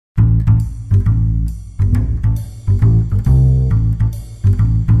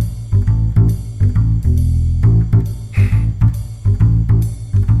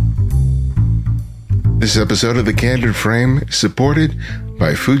This episode of The Candid Frame is supported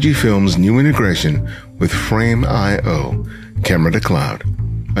by Fujifilm's new integration with Frame.io, Camera to Cloud.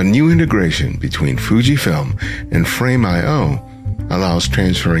 A new integration between Fujifilm and Frame.io allows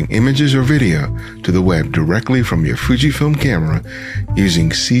transferring images or video to the web directly from your Fujifilm camera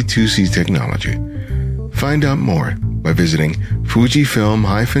using C2C technology. Find out more by visiting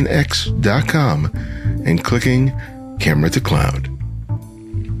fujifilm-x.com and clicking Camera to Cloud.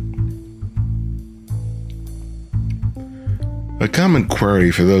 A common query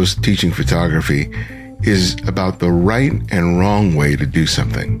for those teaching photography is about the right and wrong way to do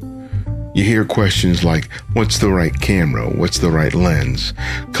something. You hear questions like, what's the right camera? What's the right lens?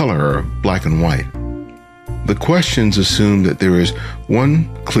 Color or black and white? The questions assume that there is one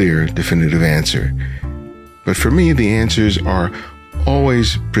clear, definitive answer. But for me, the answers are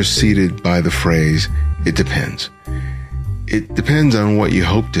always preceded by the phrase, it depends. It depends on what you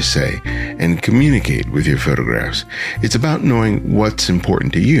hope to say and communicate with your photographs. It's about knowing what's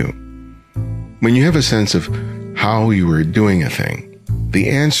important to you. When you have a sense of how you are doing a thing, the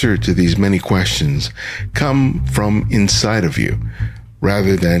answer to these many questions come from inside of you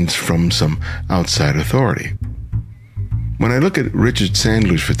rather than from some outside authority. When I look at Richard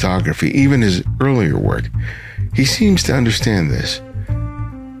Sandler's photography, even his earlier work, he seems to understand this.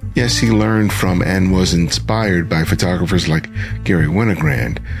 Yes, he learned from and was inspired by photographers like Gary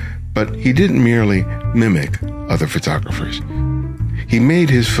Winogrand, but he didn't merely mimic other photographers. He made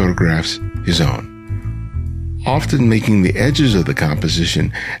his photographs his own, often making the edges of the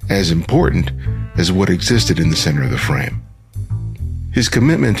composition as important as what existed in the center of the frame. His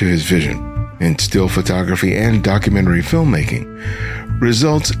commitment to his vision in still photography and documentary filmmaking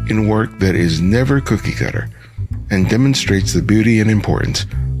results in work that is never cookie cutter and demonstrates the beauty and importance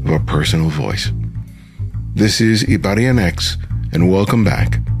of a personal voice. This is Ibarian X, and welcome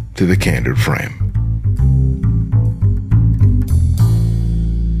back to The Candid Frame.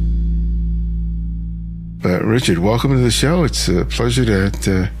 Richard, welcome to the show. It's a pleasure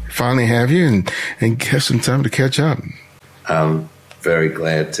to finally have you and have some time to catch up. I'm very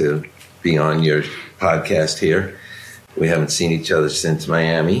glad to be on your podcast here. We haven't seen each other since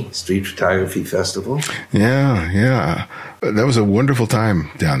Miami Street Photography Festival. Yeah. That was a wonderful time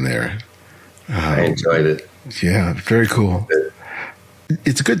down there. I enjoyed it. Yeah, very cool.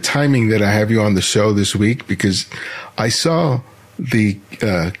 It's good timing that I have you on the show this week because I saw the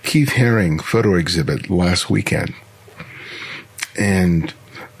Keith Haring photo exhibit last weekend. And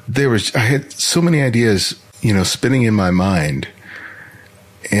I had so many ideas, spinning in my mind.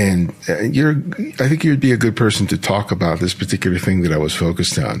 And I think you'd be a good person to talk about this particular thing that I was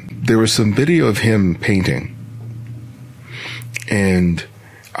focused on. There was some video of him painting, and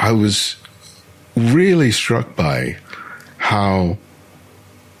I was really struck by how,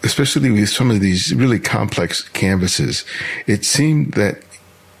 especially with some of these really complex canvases, it seemed that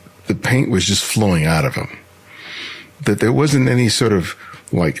the paint was just flowing out of him, that there wasn't any sort of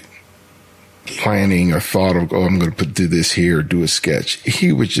like planning or thought of, I'm going to do this here or do a sketch.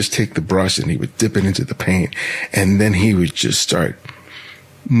 He would just take the brush and he would dip it into the paint, and then he would just start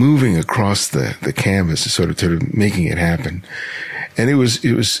moving across the canvas, sort of making it happen. And it was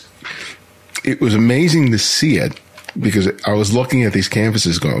amazing to see it, because I was looking at these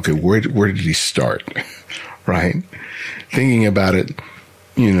canvases going, okay, where did he start? Right? Thinking about it,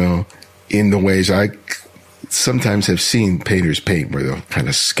 in the ways I sometimes have seen painters paint, where they'll kind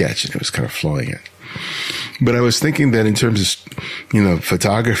of sketch and it was kind of flowing in. But I was thinking that in terms of,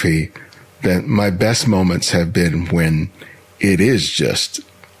 photography, that my best moments have been when it is just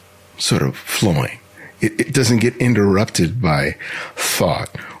sort of flowing. It doesn't get interrupted by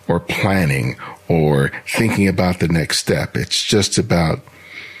thought or planning or thinking about the next step. It's just about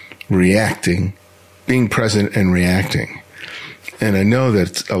reacting, being present and reacting. And I know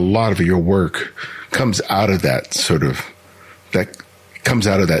that a lot of your work comes out of that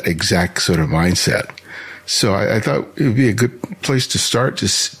exact sort of mindset. So I thought it would be a good place to start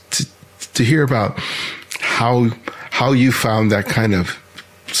to hear about how you found that kind of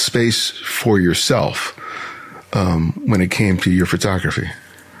space for yourself when it came to your photography.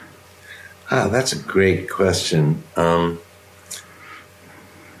 That's a great question. By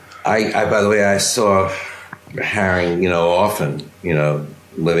the way, I saw Haring, often,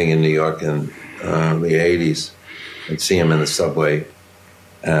 living in New York in the 80s. I'd see him in the subway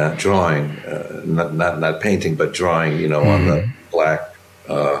drawing, not painting, but drawing, on the black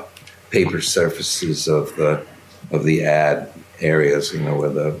paper surfaces of the ad areas,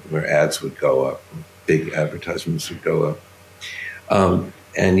 where ads would go up, big advertisements would go up.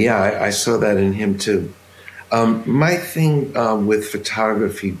 And yeah, I saw that in him too. My thing with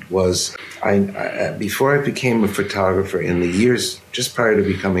photography was, before I became a photographer, in the years just prior to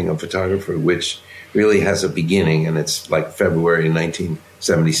becoming a photographer, which really has a beginning, and it's like February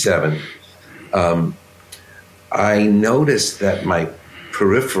 1977, I noticed that my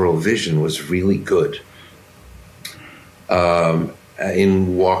peripheral vision was really good.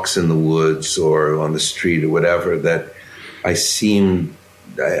 In walks in the woods or on the street or whatever, that I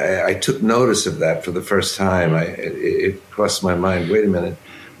took notice of that for the first time. It crossed my mind, wait a minute,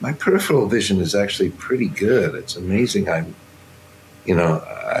 my peripheral vision is actually pretty good. It's amazing. I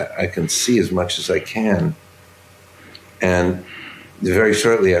can see as much as I can. And very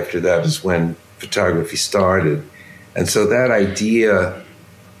shortly after that is when photography started. And so that idea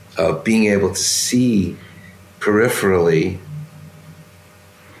of being able to see peripherally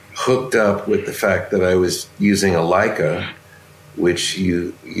hooked up with the fact that I was using a Leica, which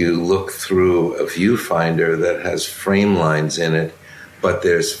you look through a viewfinder that has frame lines in it, but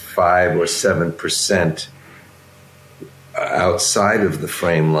there's 5 or 7% outside of the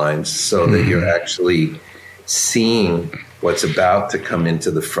frame lines, so that you're actually seeing what's about to come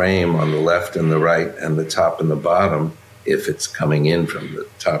into the frame on the left and the right and the top and the bottom, if it's coming in from the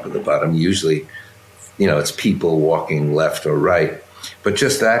top and the bottom. Usually, it's people walking left or right, but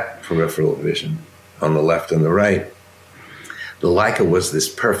just that peripheral vision on the left and the right. The Leica was this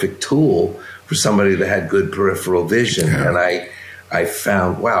perfect tool for somebody that had good peripheral vision. Yeah. And I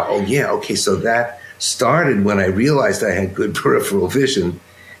found, wow, oh yeah, okay, so that started when I realized I had good peripheral vision.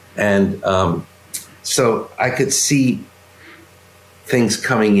 And so I could see things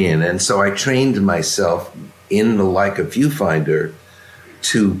coming in. And so I trained myself in the Leica viewfinder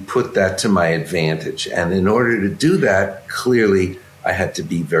to put that to my advantage. And in order to do that, clearly I had to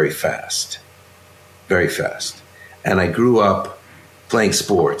be very fast, very fast. And I grew up playing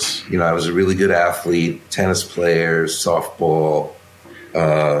sports. I was a really good athlete, tennis player, softball,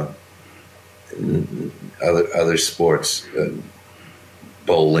 other sports,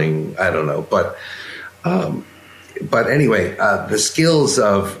 bowling, I don't know. But anyway, the skills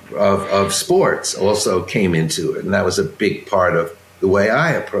of sports also came into it. And that was a big part of the way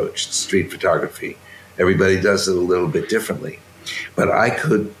I approached street photography. Everybody does it a little bit differently. But I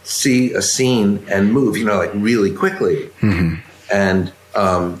could see a scene and move, like really quickly. Mm-hmm. And,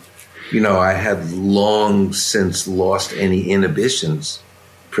 I had long since lost any inhibitions.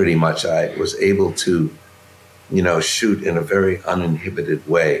 Pretty much I was able to, shoot in a very uninhibited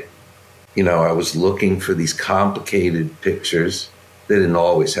way. I was looking for these complicated pictures. They didn't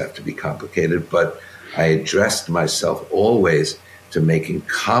always have to be complicated, but I addressed myself always to making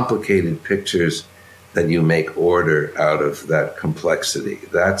complicated pictures that you make order out of that complexity.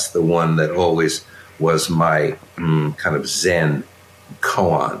 That's the one that always was my kind of Zen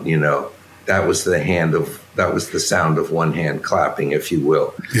koan, That was the sound of one hand clapping, if you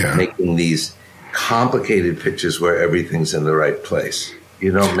will. Yeah. Making these complicated pictures where everything's in the right place.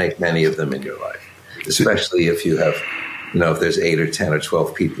 You don't make many of them in your life, especially if you have, if there's 8 or 10 or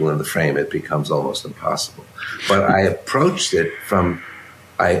 12 people in the frame, it becomes almost impossible. But I approached it from,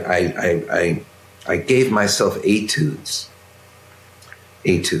 I gave myself etudes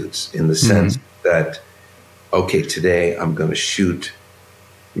in the sense that, okay, today I'm going to shoot,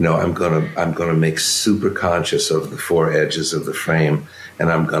 I'm going to make super conscious of the 4 edges of the frame,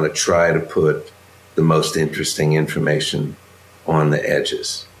 and I'm going to try to put the most interesting information on the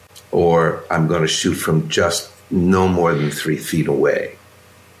edges. Or I'm going to shoot from just no more than 3 feet away.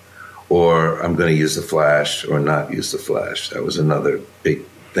 Or I'm going to use the flash or not use the flash. That was another big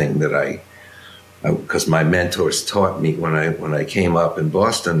thing that because my mentors taught me when I came up in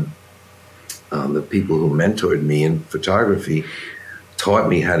Boston, the people who mentored me in photography taught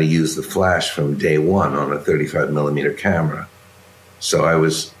me how to use the flash from day one on a 35 millimeter camera. So I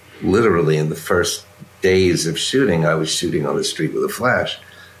was literally in the first days of shooting, I was shooting on the street with a flash,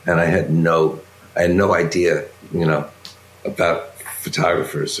 and I had no idea, about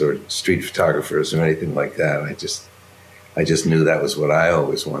photographers or street photographers or anything like that. I just knew that was what I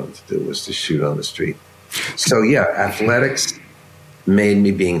always wanted to do, was to shoot on the street. So yeah, athletics made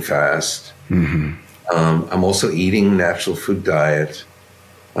me being fast. Mm-hmm. I'm also eating natural food diet.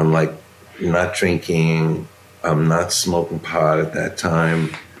 I'm not drinking. I'm not smoking pot at that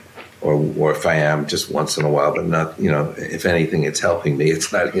time, or if I am, just once in a while, but not, if anything, it's helping me.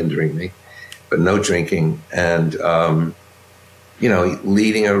 It's not hindering me, but no drinking and,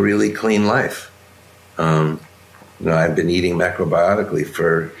 leading a really clean life. I've been eating macrobiotically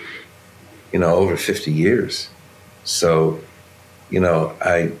for, over 50 years. So,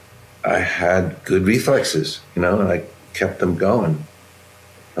 I had good reflexes, and I kept them going.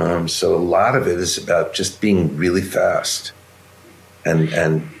 So a lot of it is about just being really fast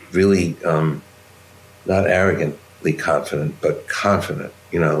and really not arrogantly confident, but confident.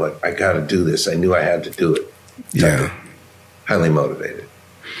 Like, I got to do this. I knew I had to do it. Yeah. Highly motivated.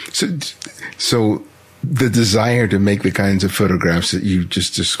 So the desire to make the kinds of photographs that you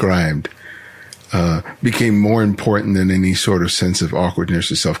just described became more important than any sort of sense of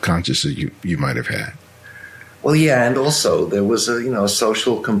awkwardness or self-consciousness you might have had. Well, yeah, and also there was a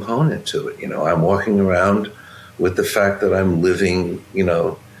social component to it. I'm walking around with the fact that I'm living,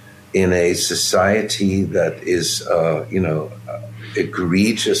 in a society that is,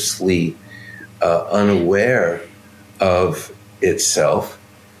 egregiously unaware of itself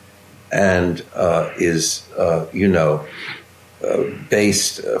and is,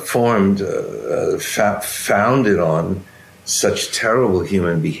 founded on such terrible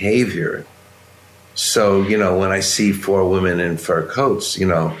human behavior. So, when I see 4 women in fur coats,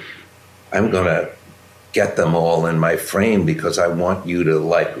 I'm going to get them all in my frame because I want you to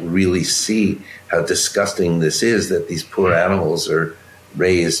really see how disgusting this is, that these poor animals are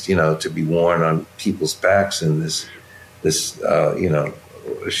raised, to be worn on people's backs in this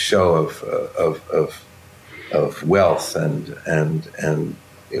show of wealth and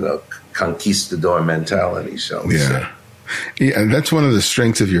conquistador mentality, shall we say. Yeah, and that's one of the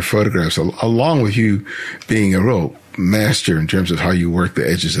strengths of your photographs, along with you being a real master in terms of how you work the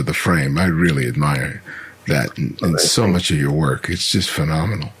edges of the frame. I really admire that in so much of your work. It's just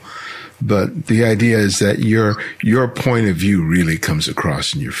phenomenal. But the idea is that your point of view really comes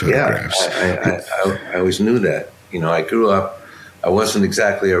across in your photographs. Yeah, I always knew that. I grew up, I wasn't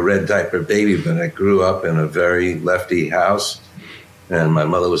exactly a red diaper baby, but I grew up in a very lefty house. And my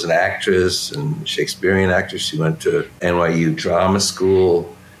mother was an actress and Shakespearean actress. She went to NYU drama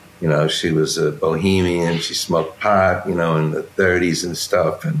school. She was a bohemian. She smoked pot, in the 30s and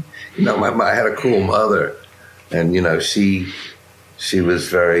stuff. And, I had a cool mother. And, she was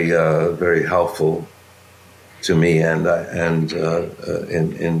very, very helpful to me. And I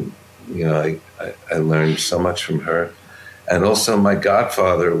learned so much from her. And also my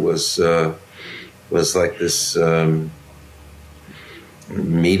godfather was like this,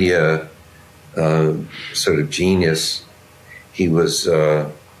 media sort of genius. He was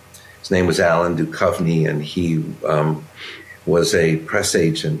his name was Alan Duchovny, and he was a press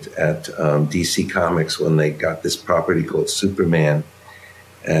agent at DC Comics when they got this property called Superman,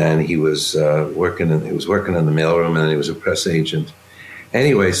 and he was working in the mailroom, and then he was a press agent.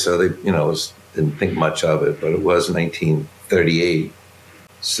 Anyway, so they didn't think much of it, but it was 1938.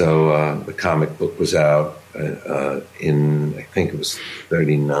 So the comic book was out in, I think it was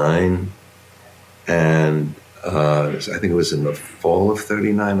 39, and I think it was in the fall of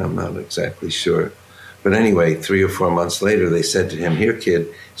 39, I'm not exactly sure. But anyway, 3 or 4 months later, they said to him, "Here, kid,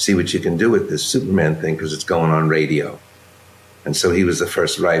 see what you can do with this Superman thing, because it's going on radio." And so he was the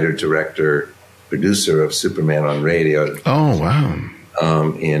first writer, director, producer of Superman on radio. Oh, wow.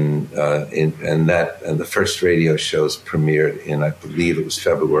 And the first radio shows premiered in, I believe it was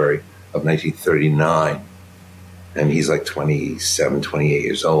February of 1939. And he's like 27, 28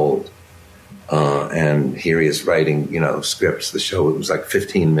 years old. And here he is writing, scripts. The show was like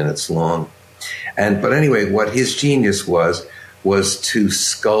 15 minutes long. But anyway, what his genius was to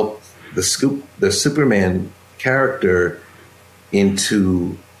sculpt the Superman character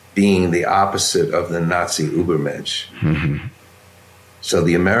into being the opposite of the Nazi Übermensch. Mm-hmm. So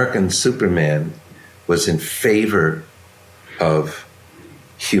the American Superman was in favor of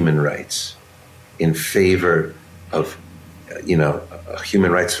human rights, in favor of,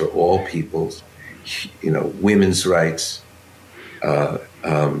 human rights for all peoples, women's rights,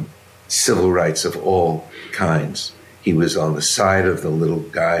 civil rights of all kinds. He was on the side of the little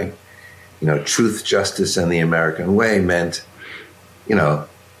guy. Truth, justice, and the American way meant,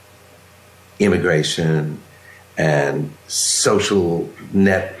 immigration and social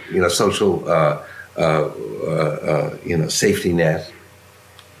net, safety net,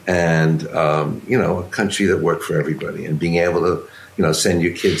 and, a country that worked for everybody, and being able to, send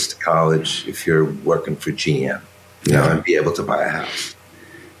your kids to college if you're working for GM, and be able to buy a house.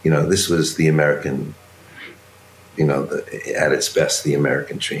 This was the American, at its best, the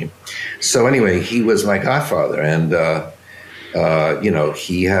American dream. So anyway, he was my godfather, and,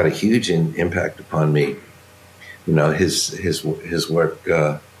 he had a huge impact upon me. His work,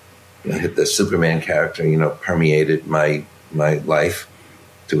 the Superman character, permeated my life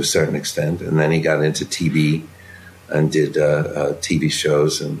to a certain extent. And then he got into TV and did TV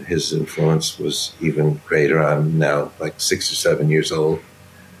shows, and his influence was even greater. I'm now like 6 or 7 years old.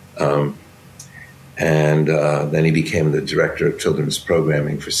 And then he became the director of children's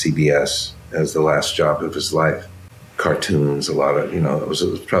programming for CBS as the last job of his life. Cartoons, a lot of, it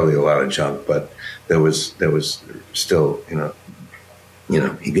was probably a lot of junk, but there was still,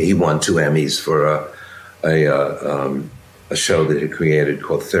 he won 2 Emmys for a show that he created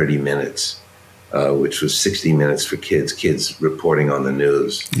called 30 Minutes, which was 60 minutes for kids reporting on the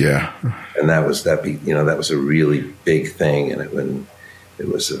news. Yeah. And that was a really big thing. And it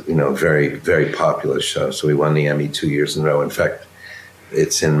was a very, very popular show. So he won the Emmy 2 years in a row. In fact,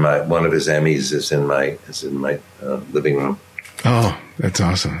 it's in one of his Emmys is in my living room. Oh, that's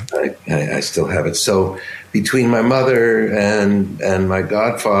awesome. I still have it. So between my mother and my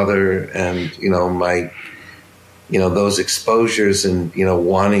godfather and, those exposures and,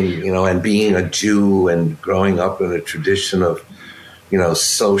 wanting, and being a Jew and growing up in a tradition of,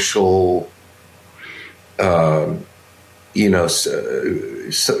 social,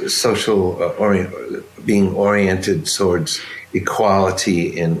 being oriented towards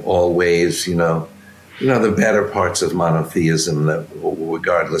equality in all ways, the better parts of monotheism, that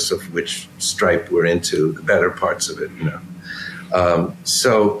regardless of which stripe we're into, the better parts of it,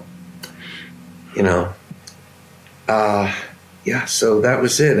 so that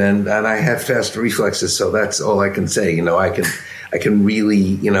was it. And I had fast reflexes. So that's all I can say. I can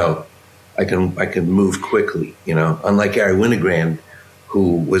really, I can move quickly, unlike Gary Winogrand,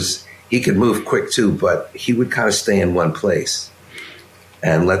 he could move quick too, but he would kind of stay in one place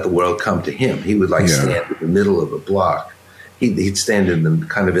and let the world come to him. He would stand in the middle of a block. He'd stand in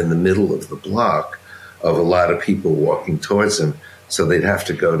the middle of the block of a lot of people walking towards him. So they'd have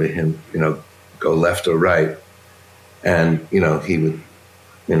to go to him, go left or right. And, he would,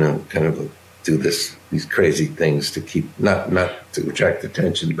 kind of do these crazy things to keep, not to attract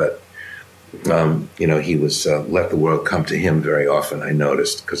attention, but, he was, let the world come to him very often, I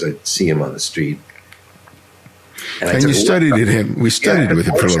noticed, because I'd see him on the street. And you studied with him. We studied with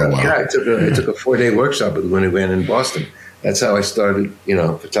him for a little while. Yeah, I took a 4-day workshop with Winogrand in Boston. That's how I started,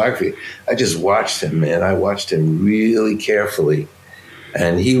 photography. I just watched him, man. I watched him really carefully.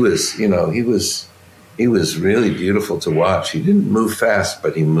 And he was really beautiful to watch. He didn't move fast,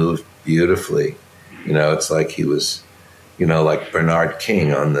 but he moved beautifully. It's like he was, like Bernard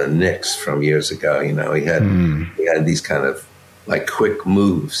King on the Knicks from years ago. He had these kind of like quick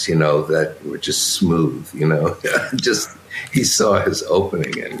moves, that were just smooth, just he saw his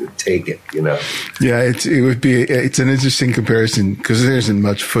opening and would take it, Yeah, it's an interesting comparison because there isn't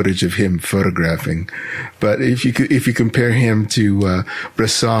much footage of him photographing, but if you compare him to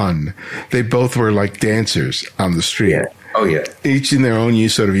Bresson, they both were like dancers on the street. Yeah. Oh yeah. Each in their own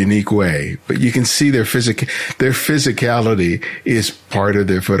sort of unique way, but you can see their physicality is part of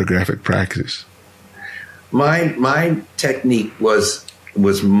their photographic practice. My technique was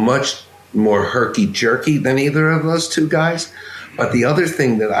much more herky-jerky than either of those two guys. But the other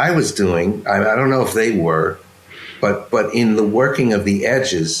thing that I was doing, I don't know if they were, but in the working of the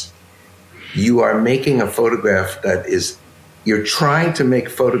edges, you are making a photograph you're trying to make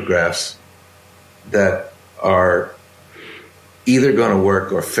photographs that are either going to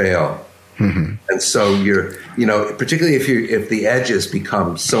work or fail. Mm-hmm. And so you're, particularly if the edges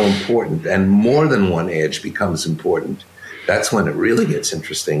become so important and more than one edge becomes important, that's when it really gets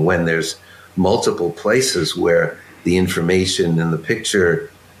interesting, when there's multiple places where the information in the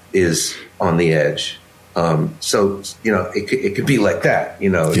picture is on the edge. So, it could be like that,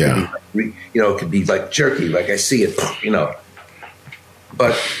 it could be like jerky, like I see it,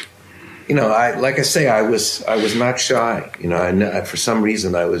 but, I was not shy, for some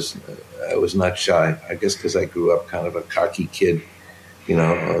reason I was not shy. I guess because I grew up kind of a cocky kid,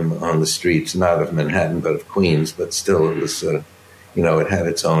 on the streets, not of Manhattan, but of Queens, but still it was, it had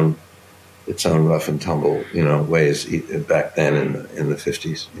its own rough and tumble, ways back then in the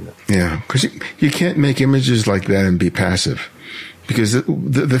 50s. Yeah, because you can't make images like that and be passive. Because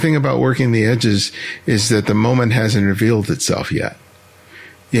the thing about working the edges is that the moment hasn't revealed itself yet.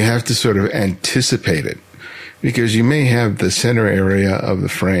 You have to sort of anticipate it. Because you may have the center area of the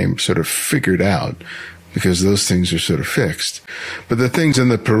frame sort of figured out, because those things are sort of fixed. But the things in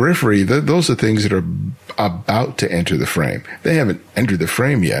the periphery, those are things that are about to enter the frame. They haven't entered the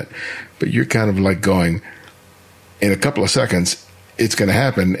frame yet, but you're kind of like going, in a couple of seconds, it's going to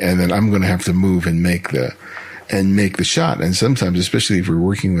happen, and then I'm going to have to move and make the shot. And sometimes, especially if we're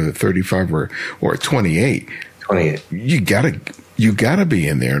working with a 35 or a 28, you gotta be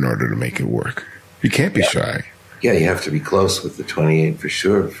in there in order to make it work. You can't be shy. Yeah, you have to be close with the 28 for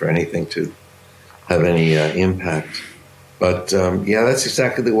sure, for anything to have any impact. But that's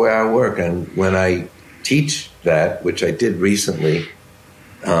exactly the way I work. And when I teach that, which I did recently,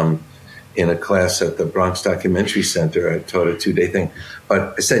 in a class at the Bronx Documentary Center. I taught a 2-day thing.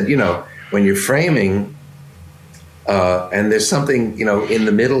 But I said, you know, when you're framing and there's something, you know, in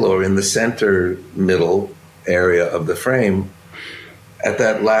the middle or in the center middle area of the frame, at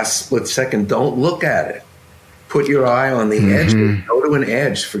that last split second, don't look at it. Put your eye on the edge. Go to an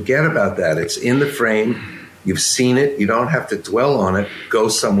edge. Forget about that. It's in the frame. You've seen it. You don't have to dwell on it. Go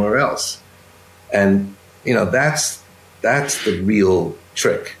somewhere else. And, you know, that's the real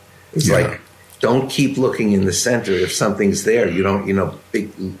trick. It's like, don't keep looking in the center. If something's there, you don't, you know,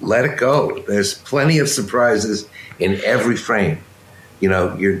 let it go. There's plenty of surprises in every frame. You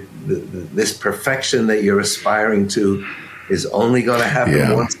know, this perfection that you're aspiring to is only going to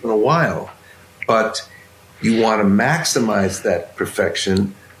happen once in a while. But you want to maximize that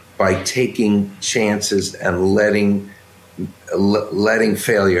perfection by taking chances and letting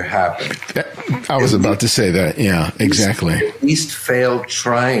failure happen. I was about to say that. Yeah, exactly. At least fail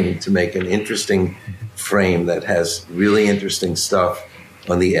trying to make an interesting frame that has really interesting stuff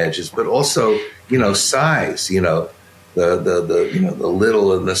on the edges, but also, you know, size, you know, the you know, the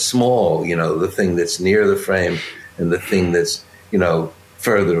little and the small, you know, the thing that's near the frame and the thing that's, you know,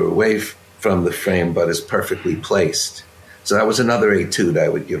 further away from the frame but is perfectly placed. So that was another etude I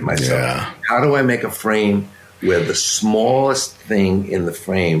would give myself. Yeah. How do I make a frame where the smallest thing in the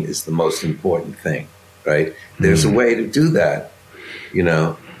frame is the most important thing, right? There's a way to do that, you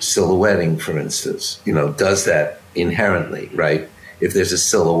know, silhouetting, for instance, you know, does that inherently, right? If there's a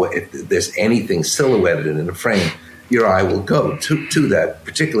silhouette, if there's anything silhouetted in a frame, your eye will go to that,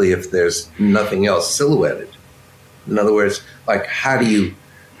 particularly if there's nothing else silhouetted. In other words, like, how do you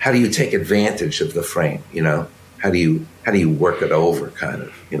take advantage of the frame, you know? How do you work it over, kind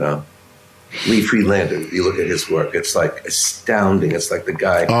of, you know? Lee Friedlander, you look at his work, it's like astounding. It's like the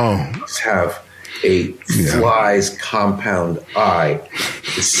guy must have a fly's compound eye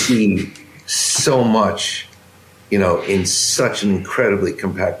to see so much, you know, in such an incredibly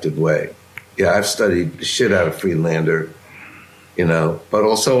compacted way. Yeah, I've studied the shit out of Friedlander, you know, but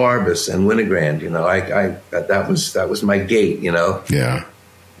also Arbus and Winogrand, you know. That was my gate, you know. Yeah.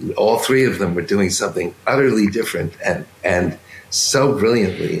 All three of them were doing something utterly different and so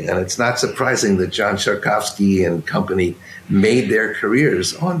brilliantly. And it's not surprising that John Sharkovsky and company made their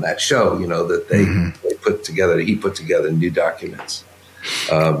careers on that show, you know, that they put together, he put together new documents.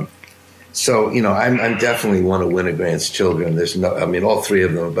 So, you know, I'm definitely one of Winogrand's children. There's no, I mean, all three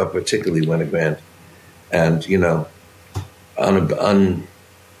of them, but particularly Winogrand. And, you know,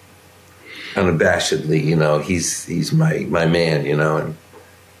 unabashedly, you know, he's my man, you know. And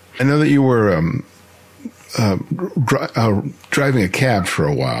I know that you were driving a cab for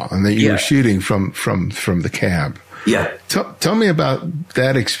a while, and that you were shooting from the cab. Yeah. Tell me about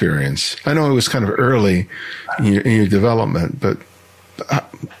that experience. I know it was kind of early in your development, but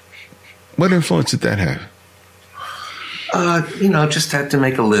what influence did that have? You know, just had to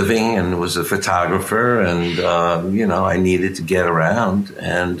make a living and was a photographer, and, you know, I needed to get around,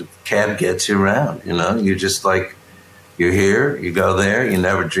 and cab gets you around, you know. You're just like, you're here, you go there, you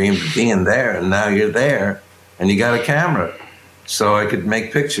never dreamed of being there, and now you're there, and you got a camera. So I could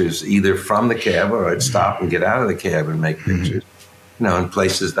make pictures either from the cab, or I'd stop and get out of the cab and make pictures, you know, in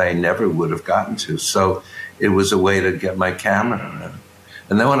places that I never would have gotten to. So it was a way to get my camera around.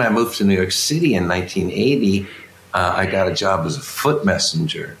 And then when I moved to New York City in 1980, I got a job as a foot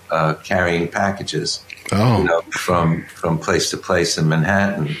messenger, carrying packages, you know, from place to place in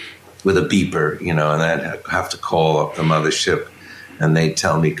Manhattan with a beeper, you know, and I'd have to call up the mothership, and they'd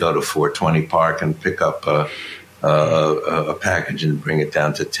tell me go to 420 Park and pick up a package and bring it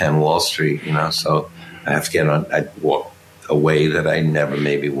down to 10 Wall Street, you know. So I have to I'd walk a way that I never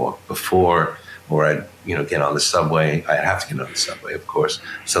maybe walked before, or I'd, you know, get on the subway. I'd have to get on the subway, of course.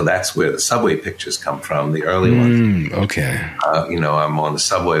 So that's where the subway pictures come from, the early ones. Okay. You know, I'm on the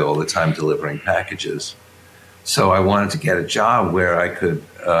subway all the time delivering packages. So I wanted to get a job where I could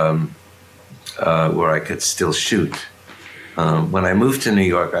still shoot. When I moved to New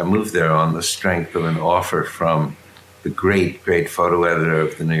York, I moved there on the strength of an offer from the great photo editor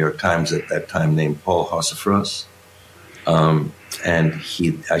of the New York Times at that time, named Paul Hossafros. And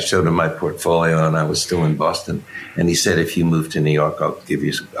I showed him my portfolio, and I was still in Boston. And he said, "If you move to New York, I'll give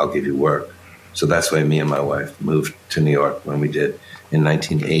you work." So that's why me and my wife moved to New York when we did in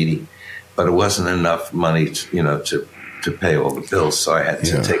 1980. But it wasn't enough money, to pay all the bills. So I had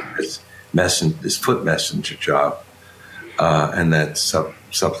to take this foot messenger job, and that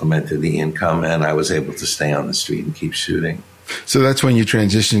supplemented the income, and I was able to stay on the street and keep shooting. So that's when you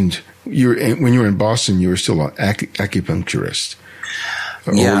transitioned. When you were in Boston, you were still an acupuncturist.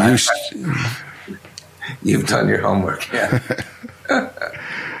 Yeah, you've done your homework. Yeah.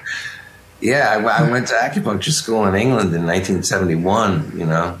 Yeah, I went to acupuncture school in England in 1971,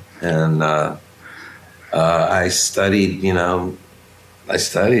 and I studied, I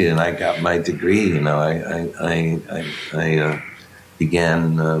studied and I got my degree. I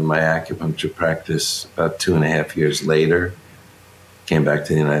began my acupuncture practice about 2.5 years later. Came back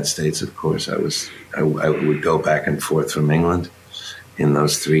to the United States, of course. I would go back and forth from England in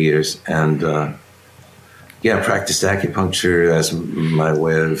those 3 years, and practiced acupuncture as my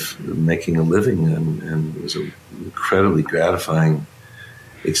way of making a living, and it was an incredibly gratifying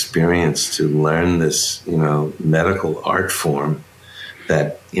experience to learn this, medical art form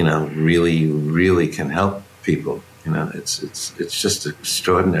that, really, really can help people. It's just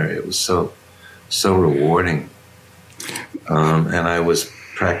extraordinary. It was so rewarding. And I was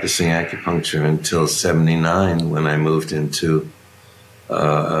practicing acupuncture until 1979 when I moved into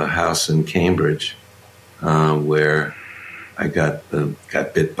a house in Cambridge where I got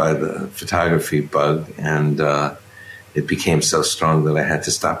bit by the photography bug, and it became so strong that I had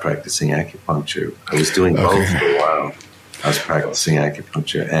to stop practicing acupuncture. I was doing both for a while. I was practicing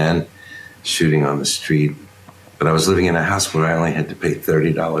acupuncture and shooting on the street, but I was living in a house where I only had to pay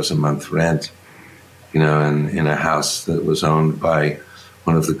 $30 a month rent, and in a house that was owned by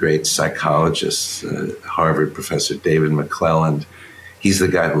one of the great psychologists, Harvard professor David McClelland. He's the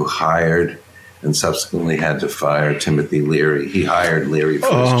guy who hired and subsequently had to fire Timothy Leary. He hired Leary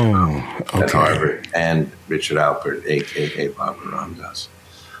for his job at Harvard, and Richard Alpert, a.k.a. Baba Ramdas,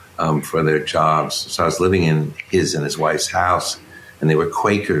 for their jobs. So I was living in his and his wife's house, and they were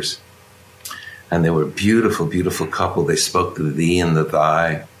Quakers. And they were a beautiful, beautiful couple. They spoke the thee and the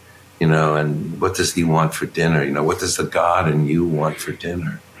thy, and what does thee want for dinner? What does the God in you want for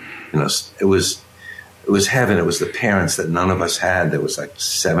dinner? It was heaven. It was the parents that none of us had. There was like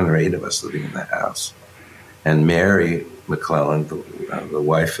 7 or 8 of us living in the house. And Mary McClelland, the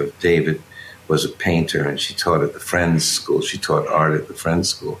wife of David, was a painter, and she taught at the Friends School. She taught art at the Friends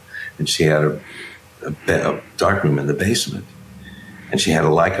School, and she had a dark room in the basement. And she had a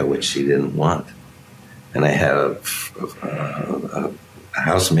Leica, which she didn't want. And I had a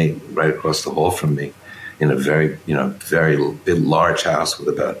housemate right across the hall from me in a very, very big, large house with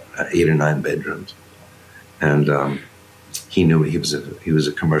about 8 or 9 bedrooms. And he knew he was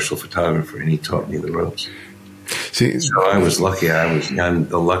a commercial photographer, and he taught me the ropes. See, so I was lucky. I'm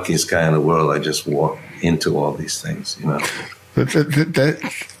the luckiest guy in the world. I just walked into all these things, That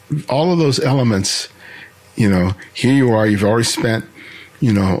all of those elements, here you are. You've already spent,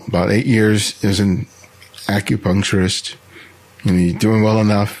 about 8 years as an acupuncturist. You're doing well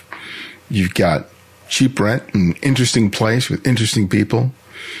enough. You've got cheap rent, an interesting place with interesting people.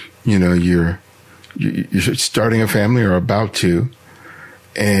 You're starting a family or about to,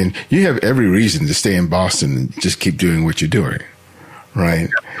 and you have every reason to stay in Boston and just keep doing what you're doing, right?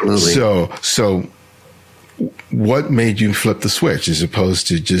 Absolutely. So what made you flip the switch as opposed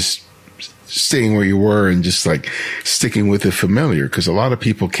to just staying where you were and just like sticking with the familiar? Because a lot of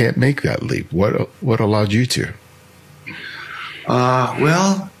people can't make that leap. What allowed you to?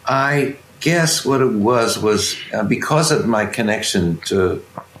 Well, I guess what it was because of my connection to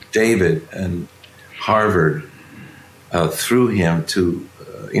David and Harvard, through him to,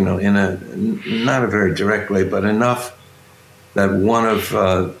 in a not a very direct way, but enough that one of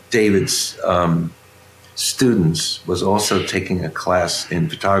David's students was also taking a class in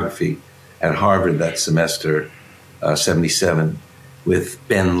photography at Harvard that semester, 77, with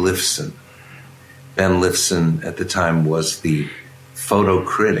Ben Lifson. Ben Lifson at the time was the photo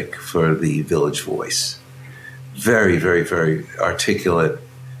critic for the Village Voice. Very, very, very articulate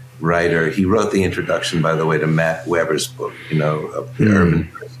writer. He wrote the introduction, by the way, to Matt Weber's book, of The Urban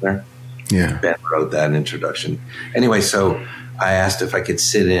Prisoner. Yeah. Ben wrote that introduction. Anyway, so I asked if I could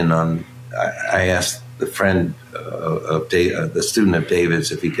sit in on, I asked the friend of the student of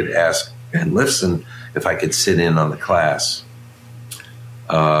David's if he could ask Ben Lifson if I could sit in on the class.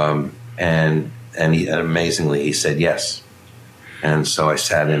 And amazingly, he said yes. And so I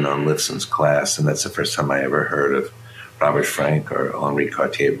sat in on Lifson's class, and that's the first time I ever heard of Robert Frank or Henri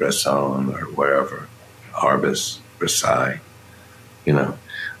Cartier-Bresson or wherever, Arbus, Versailles, and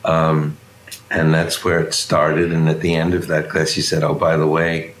that's where it started. And at the end of that class, he said, oh, by the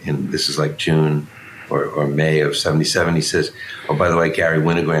way, and this is like June or May of 77, he says, oh, by the way, Gary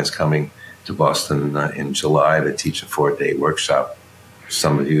Winogrand's coming to Boston in July to teach a 4-day workshop.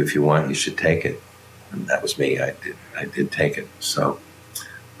 Some of you, if you want, you should take it. And that was me. I did take it. So,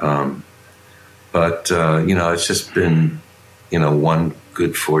 it's just been, one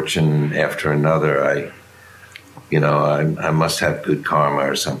good fortune after another. I must have good karma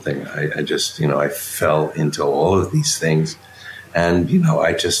or something. I just, I fell into all of these things, and,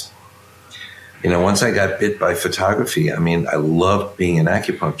 I just once I got bit by photography, I mean, I loved being an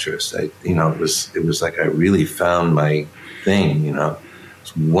acupuncturist. It was like I really found my thing.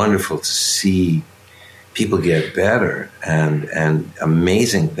 It's wonderful to see people get better, and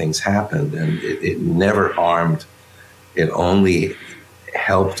amazing things happened, and it never harmed. It only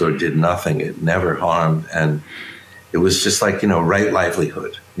helped or did nothing. It never harmed, and it was just like, right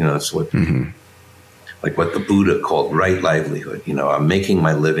livelihood. It's what like what the Buddha called right livelihood. I'm making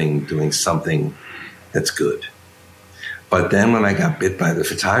my living doing something that's good. But then when I got bit by the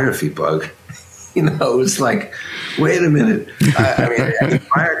photography bug, it was like, wait a minute. I mean,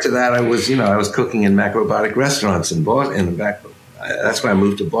 prior to that, I was cooking in macrobiotic restaurants in Boston. That's why I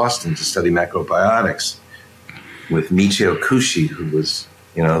moved to Boston to study macrobiotics with Michio Kushi, who was,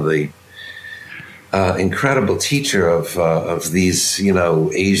 the incredible teacher of these,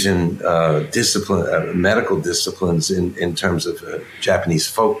 Asian medical disciplines in terms of Japanese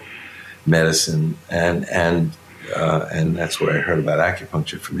folk medicine, and that's where I heard about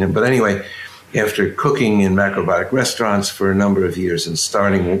acupuncture from him. But anyway, after cooking in macrobiotic restaurants for a number of years and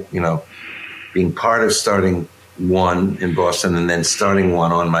starting, being part of starting one in Boston and then starting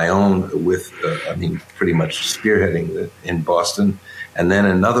one on my own with, pretty much spearheading in Boston, and then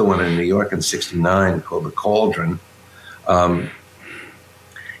another one in New York in '69 called The Cauldron. I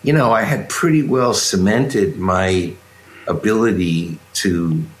had pretty well cemented my ability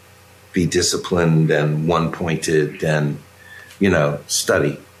to be disciplined and one-pointed and,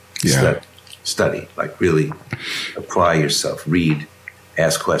 study, like really apply yourself, read,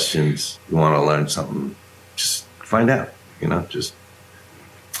 ask questions. You want to learn something, just find out, just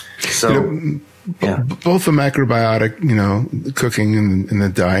so. Both the macrobiotic, the cooking and the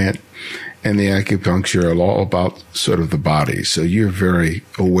diet and the acupuncture are all about sort of the body. So you're very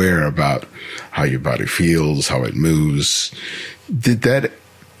aware about how your body feels, how it moves. Did that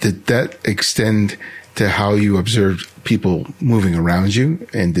extend to how you observed people moving around you?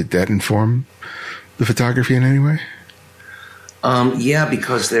 And did that inform the photography in any way? Yeah,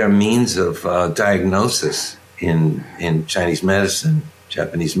 because there are means of diagnosis in Chinese medicine,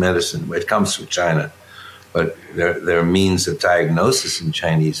 Japanese medicine. It comes from China, but there are means of diagnosis in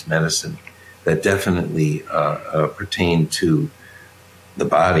Chinese medicine that definitely pertain to the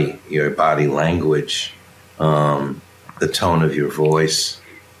body, your body language, the tone of your voice,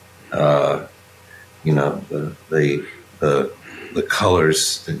 the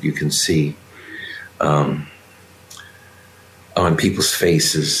colors that you can see on people's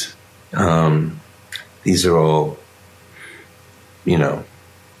faces. These are all,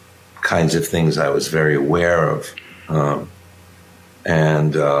 kinds of things I was very aware of,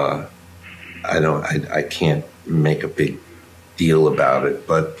 and I can't make a big deal about it,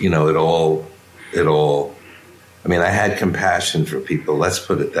 but it all. I mean, I had compassion for people. Let's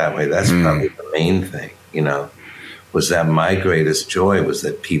put it that way. That's probably the main thing. Was that my greatest joy was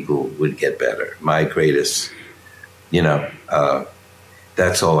that people would get better. My greatest,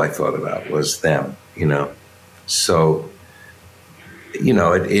 that's all I thought about was them. So.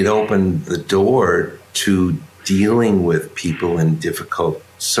 It opened the door to dealing with people in difficult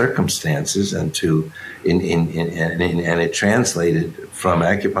circumstances, and and it translated from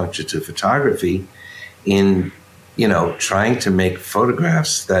acupuncture to photography in, trying to make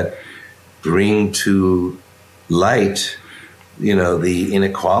photographs that bring to light, the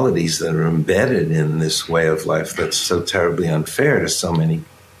inequalities that are embedded in this way of life that's so terribly unfair to so many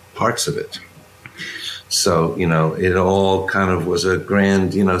parts of it. So, it all kind of was a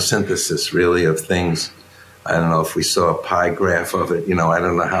grand, synthesis really of things. I don't know if we saw a pie graph of it, I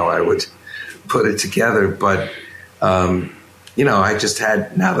don't know how I would put it together, but, I just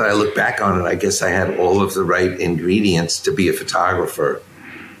had, now that I look back on it, I guess I had all of the right ingredients to be a photographer.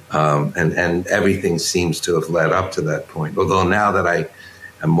 And everything seems to have led up to that point. Although now that I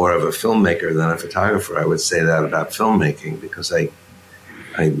am more of a filmmaker than a photographer, I would say that about filmmaking, because I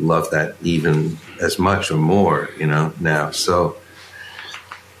love that even as much or more, now. So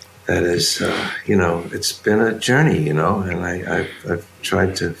that is, it's been a journey, and I've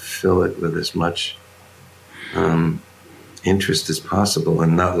tried to fill it with as much interest as possible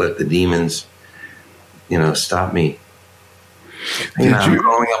and not let the demons, stop me. I'm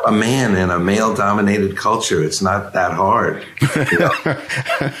growing up a man in a male-dominated culture. It's not that hard.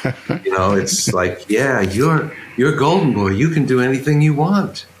 It's like, yeah, you're a golden boy. You can do anything you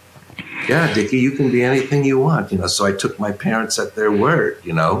want. Yeah, Dickie, you can be anything you want. So I took my parents at their word,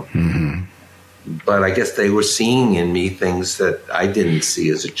 Mm-hmm. But I guess they were seeing in me things that I didn't see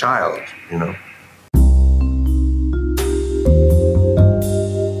as a child,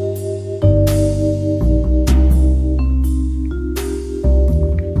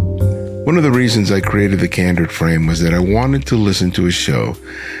 One of the reasons I created The Candid Frame was that I wanted to listen to a show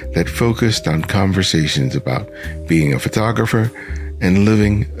that focused on conversations about being a photographer and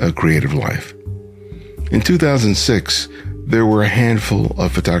living a creative life. In 2006, there were a handful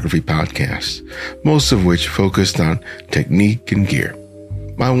of photography podcasts, most of which focused on technique and gear.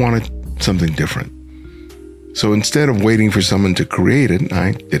 I wanted something different. So instead of waiting for someone to create it,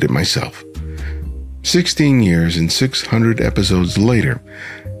 I did it myself. 16 years and 600 episodes later,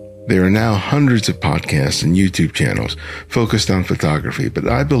 there are now hundreds of podcasts and YouTube channels focused on photography, but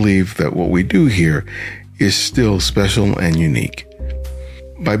I believe that what we do here is still special and unique.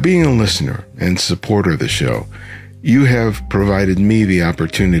 By being a listener and supporter of the show, you have provided me the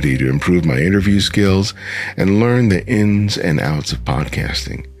opportunity to improve my interview skills and learn the ins and outs of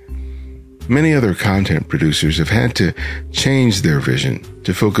podcasting. Many other content producers have had to change their vision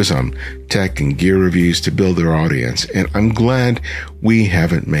to focus on tech and gear reviews to build their audience, and I'm glad we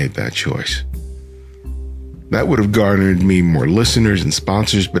haven't made that choice. That would have garnered me more listeners and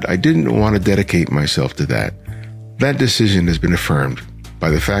sponsors, but I didn't want to dedicate myself to that. That decision has been affirmed by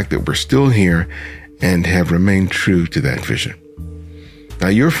the fact that we're still here and have remained true to that vision. Now,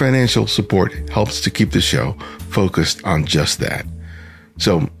 your financial support helps to keep the show focused on just that.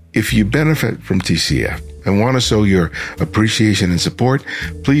 So, if you benefit from TCF and want to show your appreciation and support,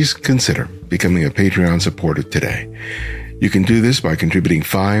 please consider becoming a Patreon supporter today. You can do this by contributing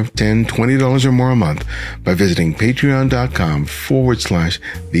 $5, $10, $20 or more a month by visiting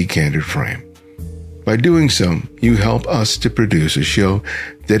patreon.com/thecandidframe. By doing so, you help us to produce a show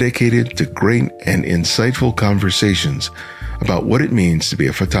dedicated to great and insightful conversations about what it means to be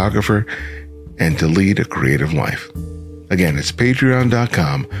a photographer and to lead a creative life. Again, it's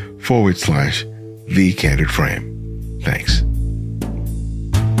patreon.com/thecandidframe. Thanks.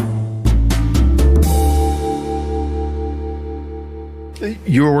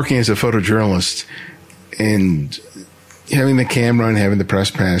 You were working as a photojournalist, and having the camera and having the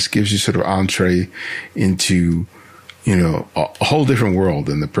press pass gives you sort of entree into, a whole different world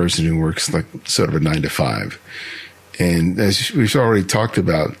than the person who works like sort of a 9 to 5. And as we've already talked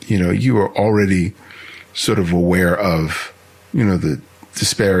about, you are already sort of aware of, the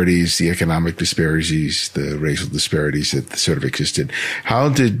disparities, the economic disparities, the racial disparities that sort of existed. How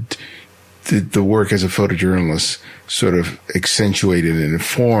did the work as a photojournalist sort of accentuate and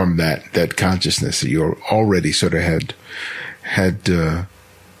inform that consciousness that you already sort of had that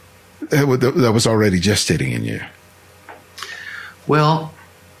was already gestating in you? Well,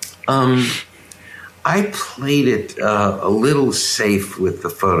 I played it a little safe with the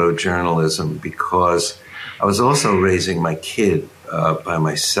photojournalism because I was also raising my kid by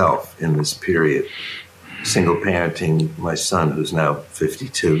myself in this period, single parenting my son, who's now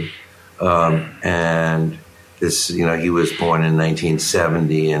 52. And this, he was born in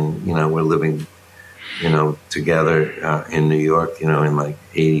 1970, and, we're living, together in New York, in like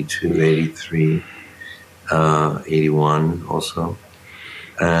 82, 83, 81 also.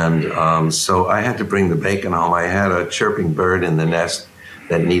 And so I had to bring the bacon home. I had a chirping bird in the nest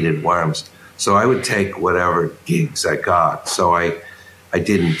that needed worms. So I would take whatever gigs I got. So I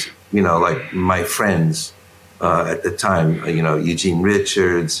didn't, like my friends at the time, Eugene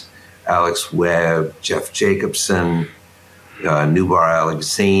Richards, Alex Webb, Jeff Jacobson, Nubar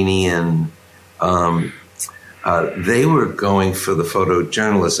Alexanian. They were going for the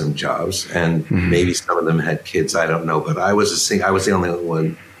photojournalism jobs, and maybe some of them had kids, I don't know. But I was the only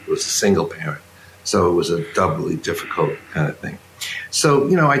one who was a single parent. So it was a doubly difficult kind of thing. So,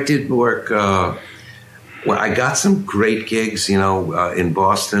 I did work, I got some great gigs, in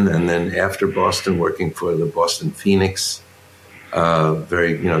Boston, and then after Boston, working for the Boston Phoenix,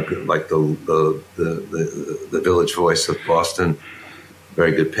 very, like the Village Voice of Boston,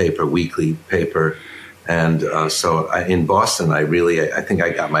 very good paper, weekly paper. And so in Boston, I think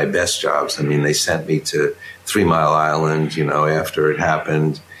I got my best jobs. I mean, they sent me to 3 Mile Island, after it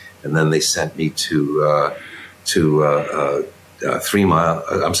happened. And then they sent me to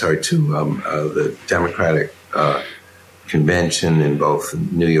the Democratic convention in both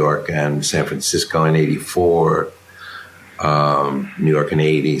New York and San Francisco in 84, New York in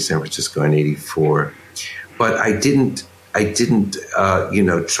 80, San Francisco in 84. But I didn't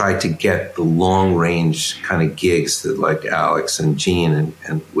try to get the long range kind of gigs that like Alex and Gene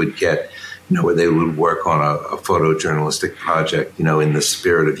and would get, where they would work on a photojournalistic project, in the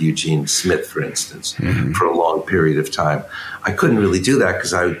spirit of Eugene Smith, for instance, for a long period of time. I couldn't really do that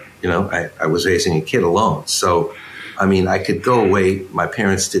because I was raising a kid alone. So, I mean, I could go away. My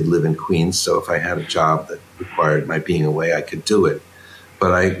parents did live in Queens, so if I had a job that required my being away, I could do it.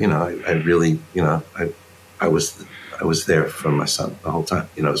 But I I was there for my son the whole time,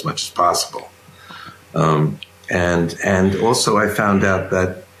 as much as possible. And also I found out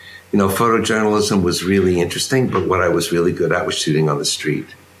that, photojournalism was really interesting, but what I was really good at was shooting on the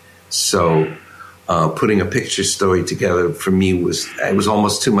street. So putting a picture story together for me was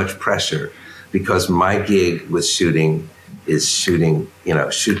almost too much pressure, because my gig with shooting is shooting,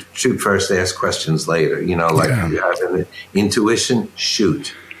 shoot first, ask questions later, you have an intuition,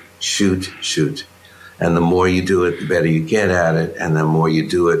 shoot. And the more you do it, the better you get at it. And the more you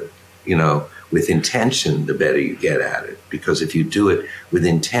do it, with intention, the better you get at it. Because if you do it with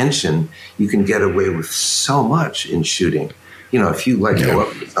intention, you can get away with so much in shooting. If you go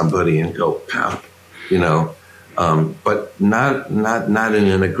up to somebody and go, pow, but not in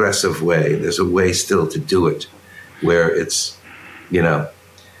an aggressive way. There's a way still to do it where it's, not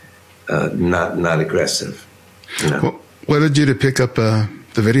aggressive. Well, what led you to pick up the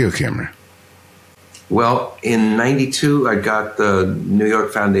video camera? Well, in 92, I got the New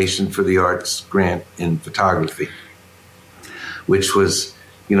York Foundation for the Arts grant in photography, which was,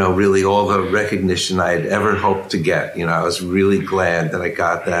 really all the recognition I had ever hoped to get. I was really glad that I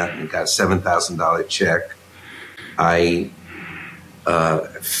got that and got a $7,000 check. I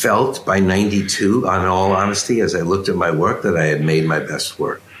felt by 92, on all honesty, as I looked at my work, that I had made my best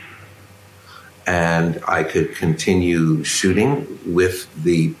work. And I could continue shooting with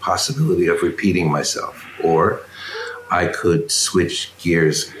the possibility of repeating myself, or I could switch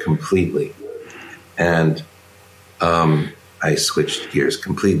gears completely. And I switched gears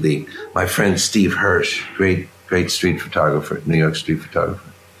completely. My friend Steve Hirsch, great street photographer, New York street photographer,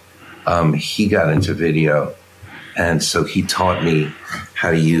 he got into video. And so he taught me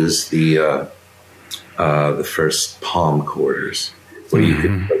how to use the first palm quarters, where you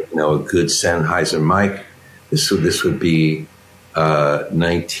could put, a good Sennheiser mic. This would be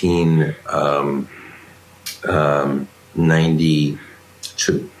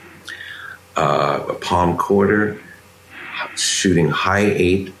 1992. A palm quarter, shooting high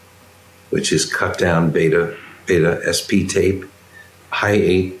 8, which is cut down beta SP tape, high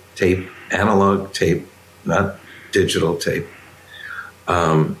 8 tape, analog tape, not digital tape,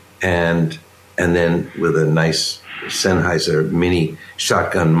 and then with a nice Sennheiser mini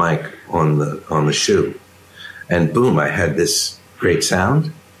shotgun mic on the shoe, and boom, I had this great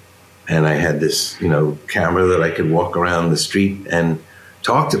sound, and I had this camera that I could walk around the street and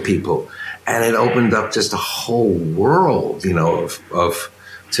talk to people, and it opened up just a whole world, of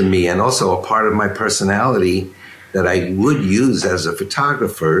to me, and also a part of my personality that I would use as a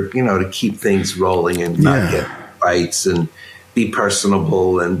photographer, to keep things rolling and not get fights and be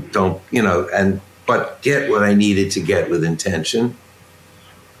personable and don't, but get what I needed to get with intention.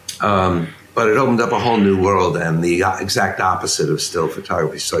 But it opened up a whole new world and the exact opposite of still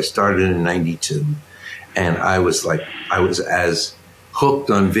photography. So I started in 92, and I was as hooked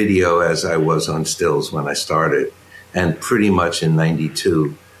on video as I was on stills when I started. And pretty much in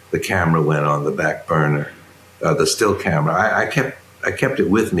 92, the camera went on the back burner, the still camera. I kept it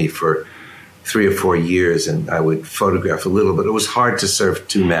with me for 3 or 4 years, and I would photograph a little, but it was hard to serve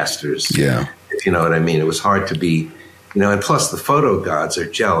two masters. Yeah. If you know what I mean. It was hard to be, and plus the photo gods are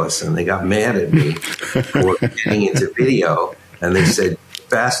jealous, and they got mad at me for getting into video, and they said,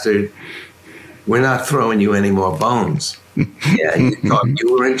 "Bastard, we're not throwing you any more bones." Yeah, you thought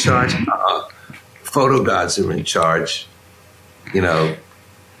you were in charge? Photo gods are in charge.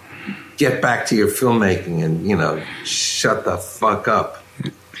 Get back to your filmmaking and, shut the fuck up.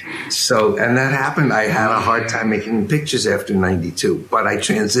 So, and that happened. I had a hard time making pictures after 92, but I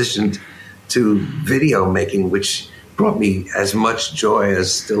transitioned to video making, which brought me as much joy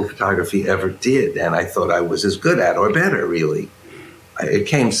as still photography ever did. And I thought I was as good at, or better, really. It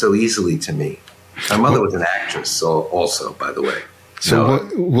came so easily to me. My mother was an actress, also, by the way. So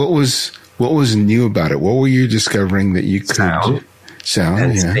what was new about it? What were you discovering that you could sound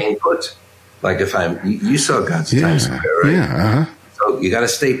and staying put? Like you saw God's Times Square, right? Yeah. So you got to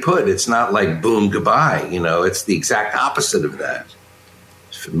stay put. It's not like boom, goodbye. It's the exact opposite of that.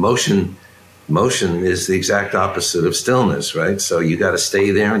 Motion is the exact opposite of stillness, right? So you got to stay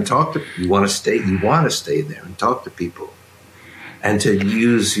there and talk to. You want to stay there and talk to people, and to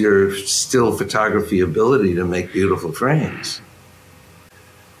use your still photography ability to make beautiful frames.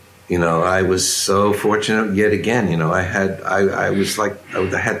 I was so fortunate yet again. I had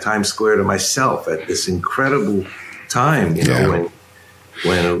Times Square to myself at this incredible time.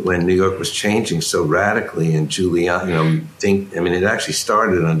 When New York was changing so radically, and Giuliani, it actually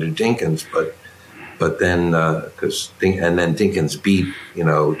started under Dinkins, but then then Dinkins beat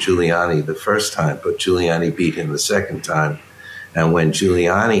Giuliani the first time, but Giuliani beat him the second time, and when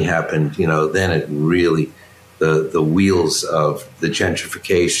Giuliani happened, then it really the wheels of the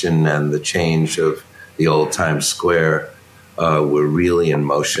gentrification and the change of the old Times Square were really in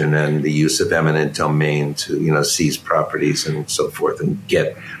motion, and the use of eminent domain to, seize properties and so forth and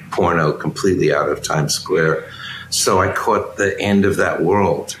get porno completely out of Times Square. So I caught the end of that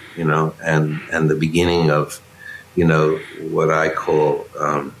world, and the beginning of, what I call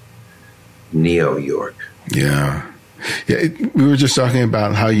Neo-York. Yeah. Yeah, we were just talking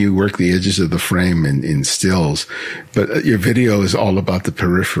about how you work the edges of the frame in stills, but your video is all about the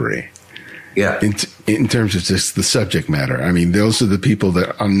periphery. Yeah. In terms of just the subject matter. I mean, those are the people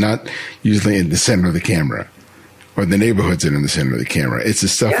that are not usually in the center of the camera, or the neighborhoods that are in the center of the camera. It's the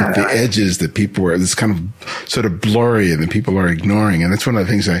stuff at the edges that people are, it's kind of sort of blurry and that people are ignoring. And that's one of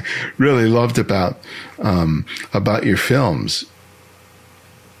the things I really loved about your films.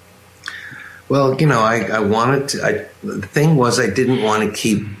 Well, I wanted to, the thing was, I didn't want to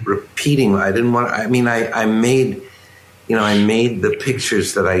keep repeating. I made the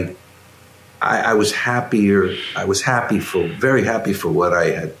pictures that I was happier. I was very happy for what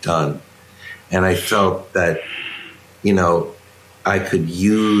I had done. And I felt that, I could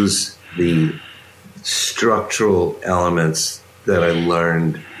use the structural elements that I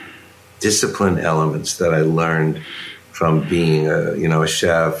learned, discipline elements that I learned from being a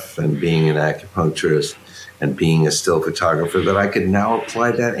chef and being an acupuncturist and being a still photographer, that I could now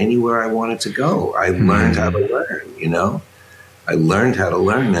apply that anywhere I wanted to go. I learned how to learn, I learned how to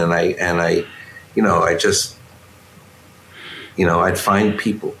learn, and I just, I'd find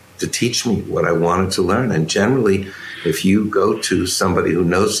people to teach me what I wanted to learn. And generally, if you go to somebody who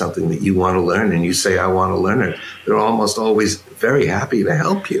knows something that you want to learn and you say, I want to learn it, they're almost always very happy to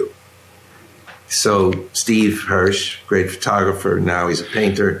help you. So Steve Hirsch, great photographer, now he's a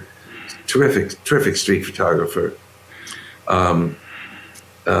painter, terrific street photographer. And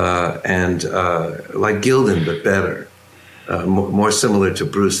like Gilden, but better, more similar to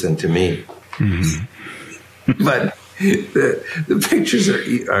Bruce than to me. Mm-hmm. But the pictures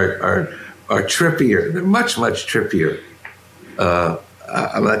are trippier. They're much trippier.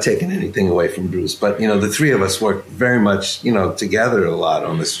 I'm not taking anything away from Bruce, but the three of us worked very much, together a lot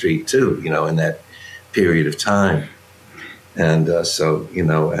on the street too, in that period of time. And so, and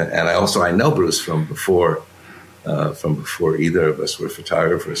I know Bruce from before either of us were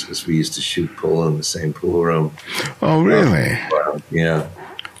photographers, because we used to shoot pool in the same pool room. Oh, really? Yeah.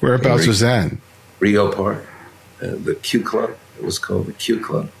 Whereabouts was that? Rio Park, the Q Club. It was called the Q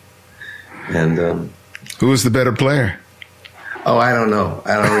Club. And who was the better player? Oh, I don't know.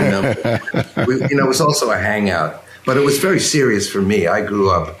 I don't remember. It was also a hangout, but it was very serious for me. I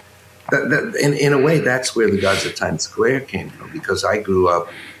grew up, in a way, that's where the Gods of Times Square came from, because I grew up,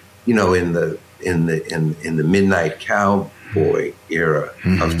 in the midnight cowboy era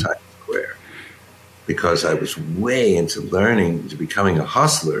of Times Square, because I was way into learning, to becoming a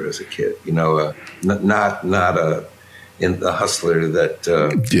hustler as a kid. Not in the hustler that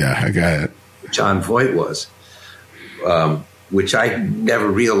I got it. John Voight was. Which I never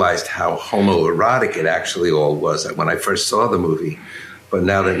realized how homoerotic it actually all was when I first saw the movie. But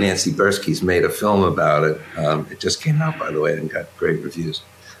now that Nancy Bursky's made a film about it, it just came out, by the way, and got great reviews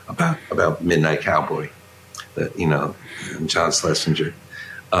about Midnight Cowboy, and John Schlesinger.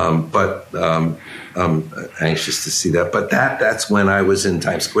 But I'm anxious to see that. But that's when I was in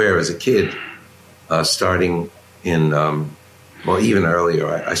Times Square as a kid, starting in, even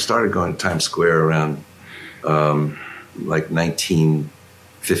earlier. I started going to Times Square around like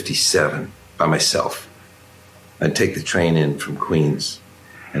 1957 by myself. I'd take the train in from Queens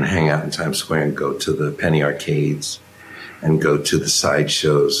and hang out in Times Square and go to the penny arcades and go to the side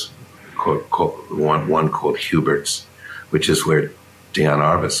shows, one called Hubert's, which is where Diane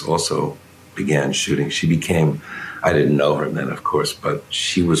Arbus also began shooting. She became, I didn't know her then, of course, but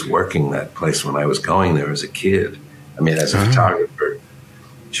she was working that place when I was going there as a kid. I mean, as a photographer.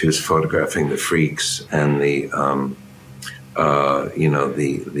 She was photographing the freaks and the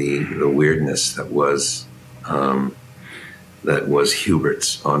weirdness that was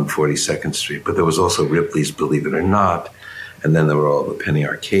Hubert's on 42nd Street. But there was also Ripley's, Believe It or Not, and then there were all the penny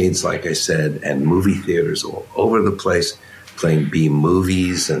arcades, like I said, and movie theaters all over the place playing B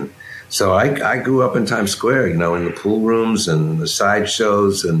movies. And so I grew up in Times Square, in the pool rooms and the side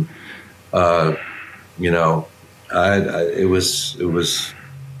shows, and it was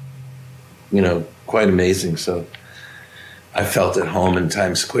quite amazing. So I felt at home in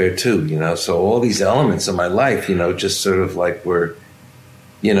Times Square too, so all these elements of my life, just sort of like were,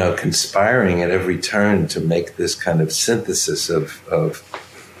 conspiring at every turn to make this kind of synthesis of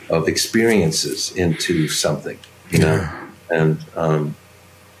experiences into something, and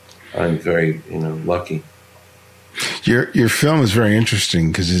I'm very, lucky. Your film is very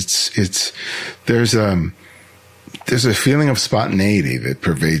interesting because there's a feeling of spontaneity that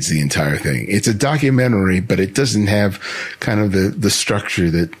pervades the entire thing. It's a documentary, but it doesn't have kind of the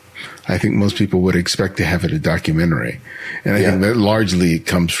structure that I think most people would expect to have at a documentary. And I think that largely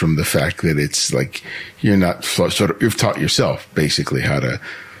comes from the fact that it's like you're not you've taught yourself basically how to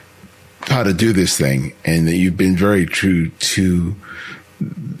do this thing, and that you've been very true to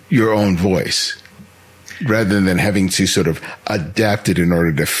your own voice rather than having to sort of adapt it in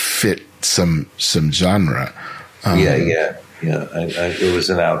order to fit some genre. It was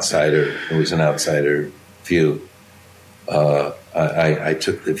an outsider. It was an outsider view. I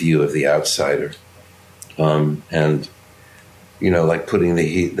took the view of the outsider, and like putting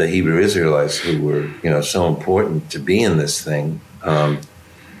the Hebrew Israelites, who were so important to be in this thing.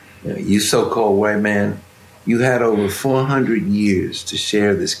 You so-called white man, you had over 400 years to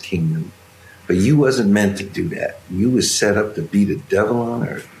share this kingdom, but you wasn't meant to do that. You was set up to be the devil on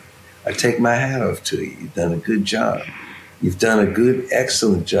earth. I take my hat off to you. You've done a good job. You've done a good,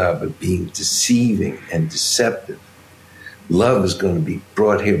 excellent job of being deceiving and deceptive. Love is going to be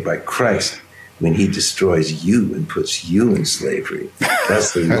brought here by Christ when he destroys you and puts you in slavery.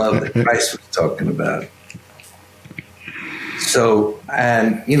 That's the love that Christ was talking about. So,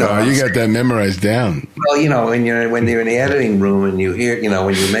 and you got that memorized down. Well, when you're in the editing room and you hear,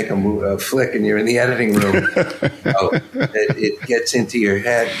 when you make a flick and you're in the editing room, it gets into your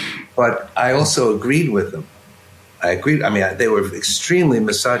head. But I also agreed with them. I agreed. I mean, they were extremely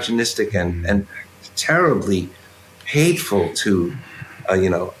misogynistic and terribly hateful to,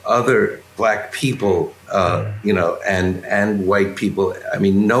 other black people, and white people. I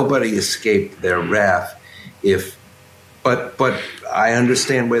mean, nobody escaped their wrath But I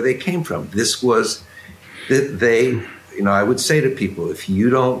understand where they came from. This was that I would say to people, if you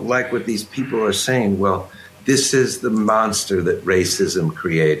don't like what these people are saying, well, this is the monster that racism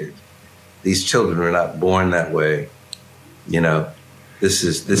created. These children are not born that way. This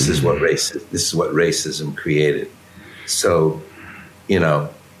is what racism created. So,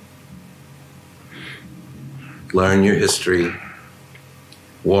 learn your history,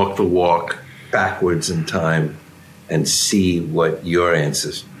 walk the walk backwards in time, and see what your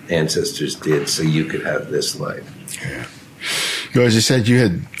ancestors did so you could have this life. Yeah. Well, as you said, you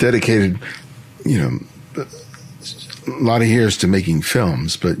had dedicated, a lot of years to making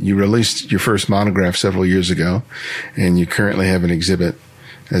films, but you released your first monograph several years ago, and you currently have an exhibit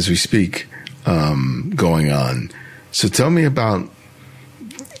as we speak going on. So tell me about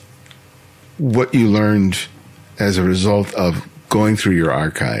what you learned as a result of going through your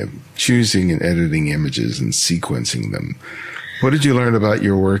archive, choosing and editing images and sequencing them. What did you learn about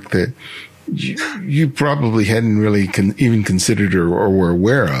your work that you probably hadn't really even considered or were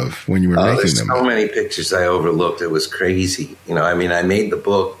aware of when you were making them? So many pictures I overlooked. It was crazy. I made the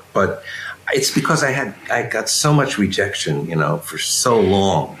book, but it's because I got so much rejection, for so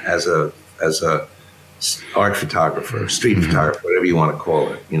long as a art photographer, street photographer, whatever you want to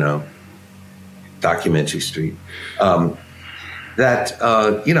call it, documentary street. It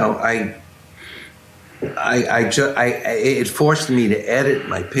forced me to edit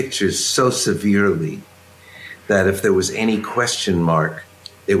my pictures so severely that if there was any question mark,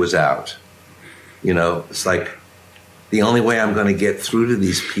 it was out. It's like the only way I'm going to get through to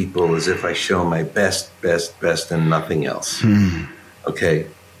these people is if I show my best, and nothing else. Okay.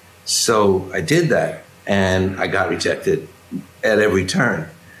 So I did that, and I got rejected at every turn.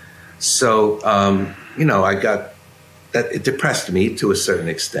 So, I got that. It depressed me to a certain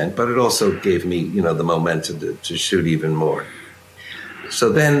extent, but it also gave me, the momentum to shoot even more. So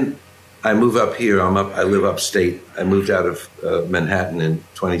then I move up here. I live upstate. I moved out of Manhattan in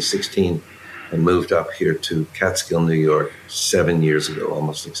 2016 and moved up here to Catskill, New York, 7 years ago,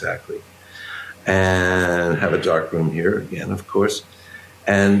 almost exactly. And have a darkroom here again, of course,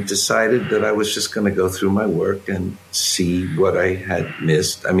 and decided that I was just going to go through my work and see what I had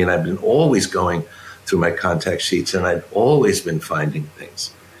missed. I mean, I've been always going through my contact sheets, and I've always been finding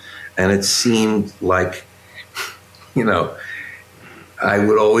things. And it seemed like, I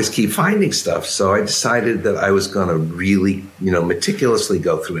would always keep finding stuff. So I decided that I was going to really, meticulously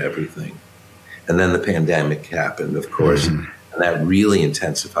go through everything. And then the pandemic happened, of course, and that really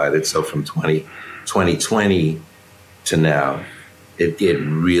intensified it. So from 2020 to now, it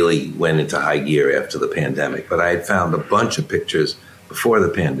really went into high gear after the pandemic. But I had found a bunch of pictures before the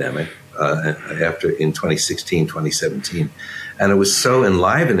pandemic, in 2016, 2017. And it was so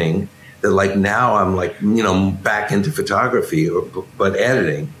enlivening that now I'm back into photography, but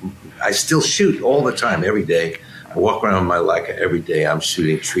editing. I still shoot all the time, every day. I walk around my Leica every day. I'm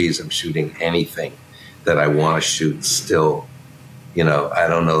shooting trees. I'm shooting anything that I want to shoot still. You know, I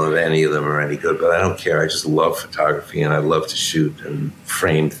don't know that any of them are any good, but I don't care. I just love photography, and I love to shoot and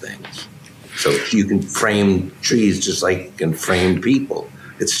frame things. So you can frame trees just like you can frame people.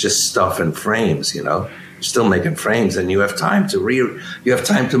 It's just stuff in frames, you know. You're still making frames, and you have time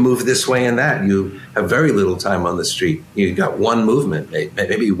to move this way and that. You have very little time on the street. You got one movement,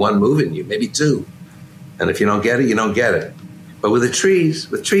 maybe one move in you, maybe two. And if you don't get it, you don't get it. But with trees,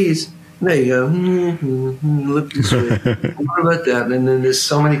 there you go. Look this way. What about that? And then there's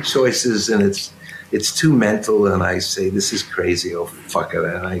so many choices, and it's too mental. And I say, this is crazy. Oh, fuck it.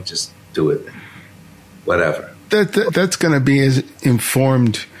 And I just do it. Whatever. That's going to be as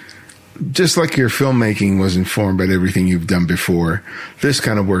informed, just like your filmmaking was informed by everything you've done before. This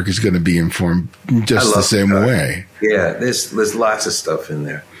kind of work is going to be informed just the same way. Yeah, there's lots of stuff in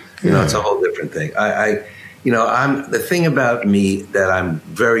there. You know, it's a whole different thing. The thing about me that I'm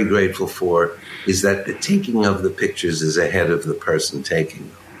very grateful for is that the taking of the pictures is ahead of the person taking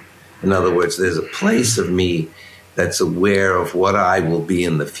them. In other words, there's a place of me that's aware of what I will be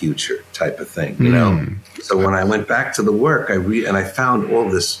in the future, type of thing, you know? So when I went back to the work, and I found all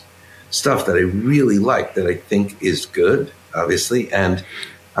this stuff that I really like, that I think is good, obviously, and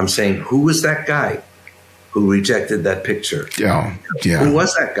I'm saying, who was that guy who rejected that picture? Yeah. Who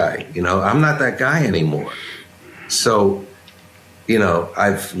was that guy? You know, I'm not that guy anymore. So, you know,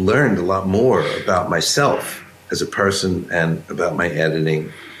 I've learned a lot more about myself as a person and about my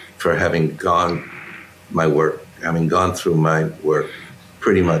editing for having gone through my work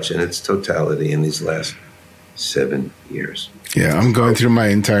pretty much in its totality in these last 7 years. Yeah, I'm going through my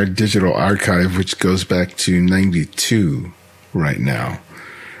entire digital archive, which goes back to 92 right now,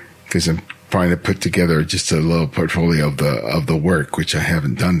 because I'm trying to put together just a little portfolio of the work, which I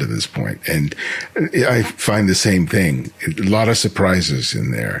haven't done to this point. And I find the same thing. A lot of surprises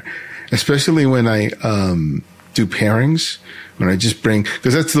in there, especially when I do pairings, when I just bring,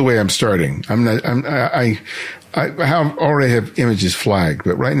 because that's the way I'm starting. I already have images flagged,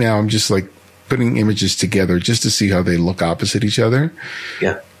 but right now I'm just like putting images together just to see how they look opposite each other.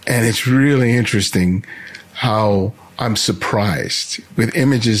 Yeah. And it's really interesting how I'm surprised with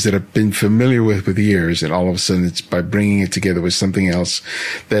images that I've been familiar with years, and all of a sudden it's by bringing it together with something else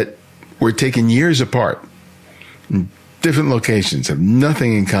that were taken years apart, different locations, have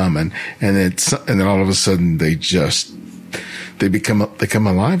nothing in common, and then all of a sudden they become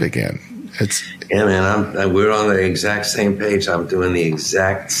alive again. Yeah, man, we're on the exact same page. I'm doing the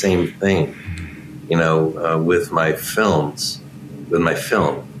exact same thing, you know, with my films, with my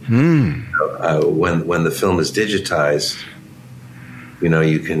film. When the film is digitized, you know,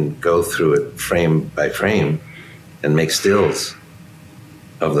 you can go through it frame by frame and make stills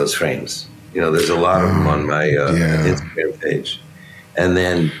of those frames. You know, there's a lot of them on my Instagram page, and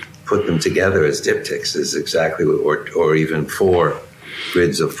then put them together as diptychs is exactly what, or even 4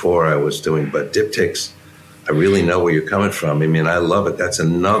 grids of 4 I was doing. But diptychs, I really know where you're coming from. I mean, I love it. That's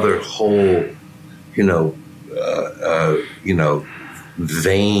another whole,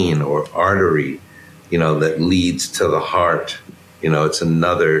 vein or artery, you know, that leads to the heart. You know, it's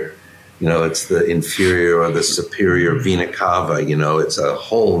another, you know, it's the inferior or the superior vena cava. You know, it's a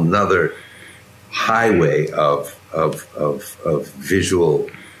whole nother highway of visual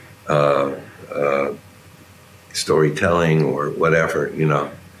storytelling or whatever. You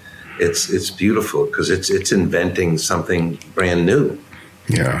know, it's beautiful because it's inventing something brand new.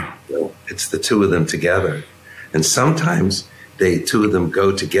 Yeah, you know, it's the two of them together, and sometimes the two of them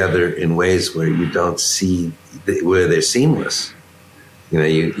go together in ways where you don't see where they're seamless. You know,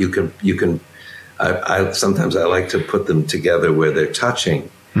 you can. I sometimes I like to put them together where they're touching,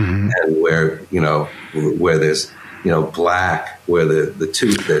 and where there's black, where the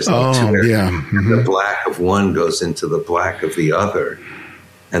two there's two areas. The black of one goes into the black of the other,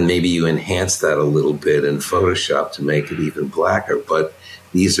 and maybe you enhance that a little bit in Photoshop to make it even blacker. But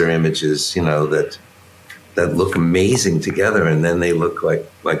these are images, you know, that look amazing together, and then they look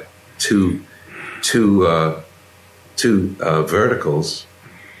like two verticals,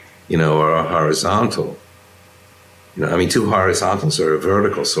 you know, or a horizontal. You know, I mean, 2 horizontals or a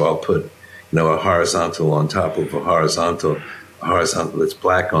vertical. So I'll put, you know, a horizontal on top of a horizontal that's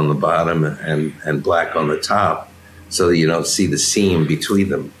black on the bottom and black on the top, so that you don't see the seam between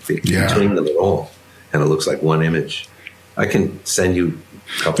them at all, and it looks like one image. I can send you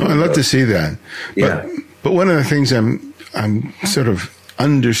a couple. I'd love to see that. Yeah. But one of the things I'm sort of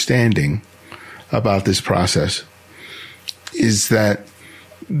understanding about this process is that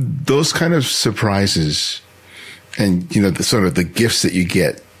those kind of surprises and, you know, the sort of the gifts that you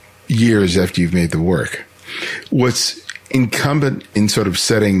get years after you've made the work, what's incumbent in sort of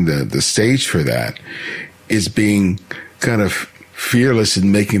setting the stage for that is being kind of fearless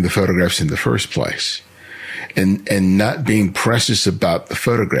in making the photographs in the first place. And not being precious about the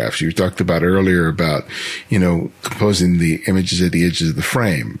photographs. You talked about earlier about, composing the images at the edges of the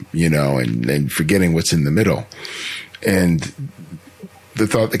frame, and forgetting what's in the middle. And the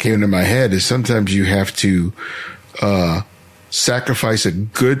thought that came into my head is sometimes you have to sacrifice a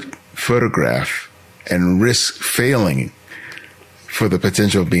good photograph and risk failing for the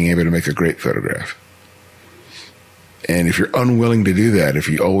potential of being able to make a great photograph. And if you're unwilling to do that, if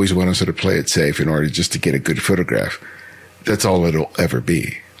you always want to sort of play it safe in order just to get a good photograph, that's all it'll ever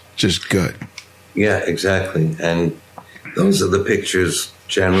be. Just good. Yeah, exactly. And those are the pictures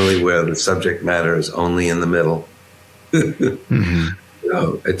generally where the subject matter is only in the middle. Mm-hmm.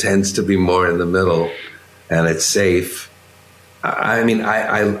 It tends to be more in the middle, and it's safe. I mean,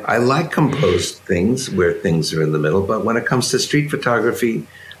 I like composed things where things are in the middle, but when it comes to street photography,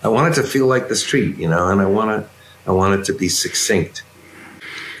 I want it to feel like the street, and I want it to be succinct.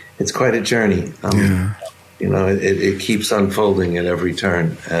 It's quite a journey. It keeps unfolding at every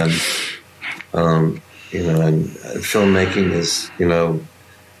turn. And, and filmmaking is,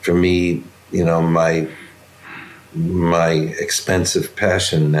 for me, my expensive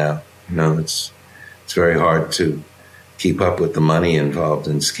passion now. It's very hard to keep up with the money involved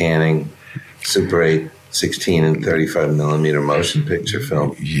in scanning Super 8, 16, and 35 millimeter motion picture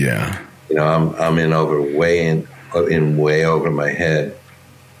film. Yeah. I'm in way over my head.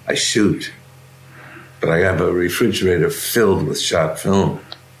 I shoot, but I have a refrigerator filled with shot film,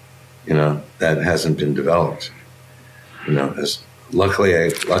 that hasn't been developed. Luckily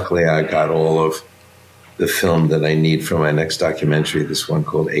I got all of the film that I need for my next documentary, this one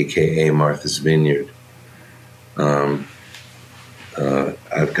called AKA Martha's Vineyard.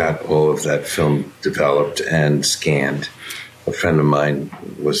 I've got all of that film developed and scanned. A friend of mine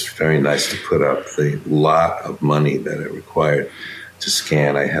was very nice to put up the lot of money that it required to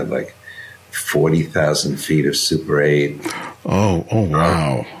scan. I had like 40,000 feet of Super 8. Oh,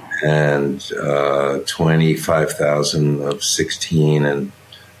 wow. And 25,000 of 16 and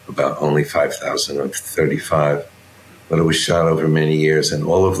about only 5,000 of 35. But it was shot over many years, and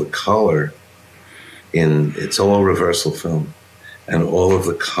all of the color it's all reversal film, and all of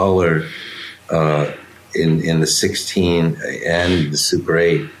the color in the 16 and the Super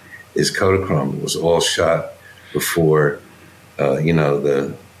 8 is Kodachrome. It was all shot before,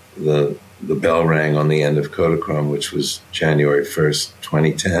 the bell rang on the end of Kodachrome, which was January 1st,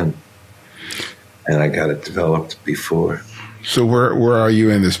 2010. And I got it developed before. So where are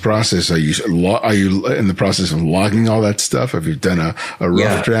you in this process? Are you in the process of logging all that stuff? Have you done a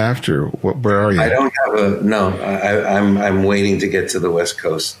rough draft, or where are you? I don't have I'm waiting to get to the West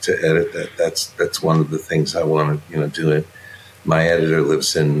Coast to edit that. That's one of the things I want to do. It. My editor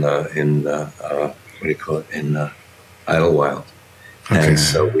lives in Idlewild, okay. And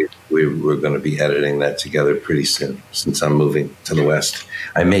so we're going to be editing that together pretty soon. Since I'm moving to the West,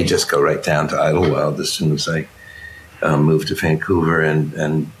 I may just go right down to Idlewild as soon as I move to Vancouver, and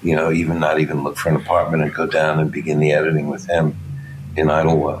even not even look for an apartment and go down and begin the editing with him in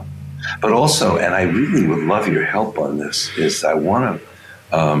Idlewild. But also, and I really would love your help on this, is I want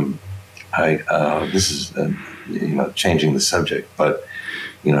to, this is, changing the subject, but,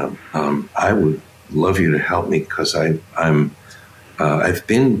 I would love you to help me, because I've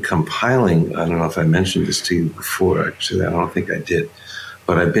been compiling, I don't know if I mentioned this to you before, actually, I don't think I did,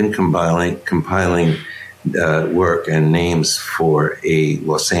 but I've been compiling work and names for a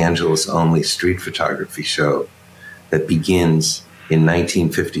Los Angeles only street photography show that begins in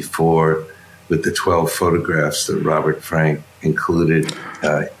 1954 with the 12 photographs that Robert Frank included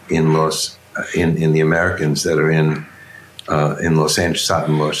in the Americans that are in Los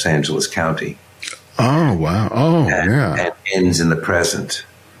Angeles County. Oh wow! Oh yeah! And ends in the present,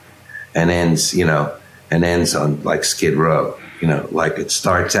 and ends on like Skid Row. Like it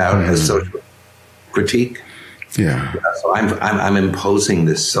starts out as social critique. Yeah. So I'm imposing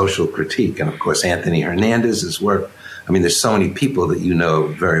this social critique, and of course Anthony Hernandez's work. I mean, there's so many people that you know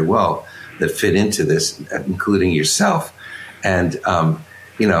very well that fit into this, including yourself. And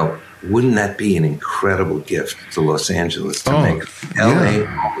wouldn't that be an incredible gift to Los Angeles to make LA?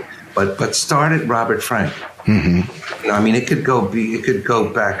 Yeah. But start at Robert Frank. Mm-hmm. It could go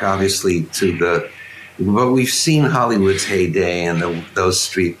back obviously to but we've seen Hollywood's heyday and those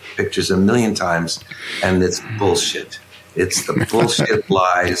street pictures a million times, and it's bullshit. It's the bullshit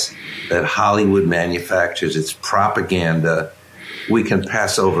lies that Hollywood manufactures. It's propaganda. We can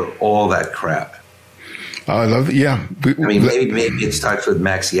pass over all that crap. I love it. Yeah. Maybe it starts with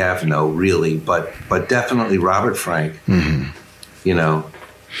Max Yavno, really, but definitely Robert Frank. You know.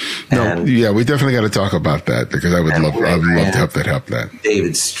 No, yeah, we definitely got to talk about that because I would love to help that.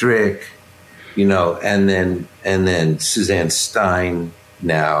 David Strick, you know, and then Suzanne Stein.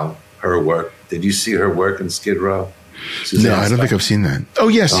 Now her work. Did you see her work in Skid Row? No, I don't think I've seen that. Oh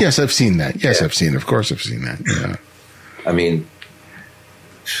yes, I've seen that. Yes, I've seen. Of course, I've seen that. Yeah. I mean,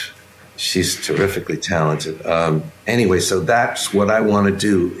 she's terrifically talented. Anyway, so that's what I want to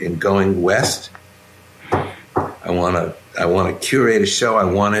do in going west. I want to curate a show. I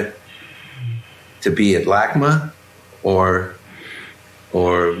want it to be at LACMA or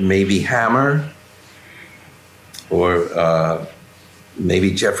maybe Hammer or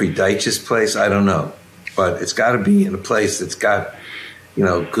maybe Jeffrey Deitch's place. I don't know, but it's got to be in a place that's got, you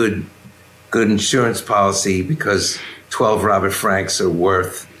know, good insurance policy because 12 Robert Franks are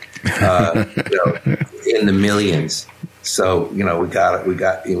worth, you know, in the millions. So, you know, we got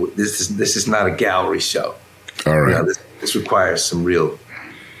this is not a gallery show. All right. You know, this requires some real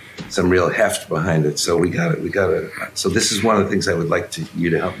heft behind it. So we got it. So this is one of the things I would like you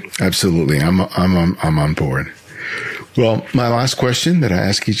to help me with. Absolutely. I'm on board. Well, my last question that I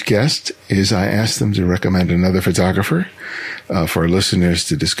ask each guest is I ask them to recommend another photographer for our listeners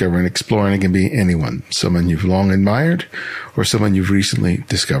to discover and explore. And it can be anyone, someone you've long admired or someone you've recently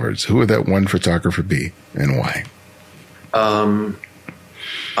discovered. So who would that one photographer be and why?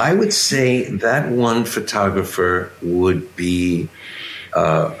 I would say that one photographer would be,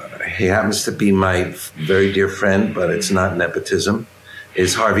 he happens to be my very dear friend, but it's not nepotism,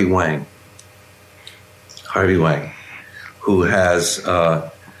 is Harvey Wang. Harvey Wang, who has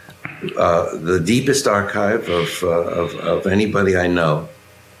the deepest archive of anybody I know,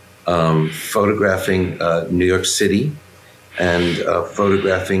 photographing New York City and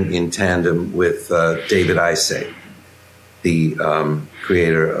photographing in tandem with David Isay, the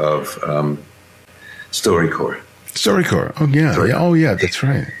creator of StoryCorps. StoryCorps. Oh, yeah. StoryCorps. Oh, yeah. That's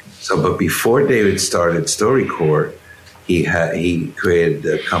right. So, but before David started StoryCorps, he created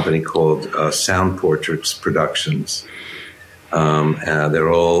a company called Sound Portraits Productions.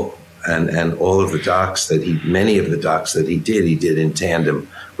 They're all and all of the docs many of the docs that he did in tandem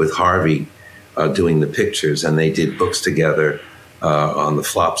with Harvey, doing the pictures, and they did books together on the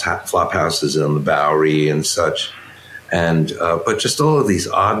flop houses on the Bowery and such. And but just all of these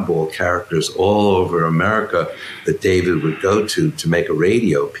oddball characters all over America that David would go to make a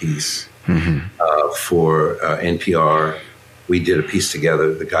radio piece for NPR. We did a piece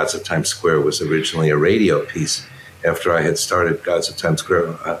together. The Gods of Times Square was originally a radio piece. After I had started Gods of Times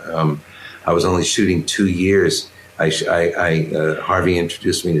Square, I was only shooting 2 years. Harvey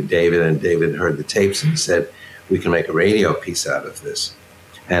introduced me to David, and David heard the tapes and said, "We can make a radio piece out of this."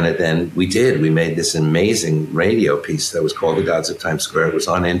 And then we did. We made this amazing radio piece that was called The Gods of Times Square. It was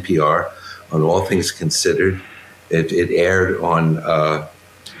on NPR, on All Things Considered. It aired on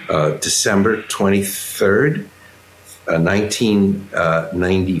December 23rd,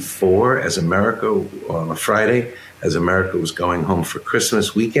 1994, as America, on a Friday, as America was going home for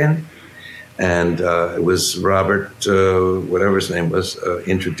Christmas weekend. And it was Robert, whatever his name was,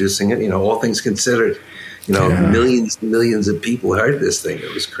 introducing it. You know, All Things Considered. You know, millions and millions of people heard this thing.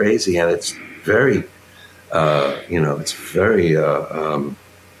 It was crazy, and it's very,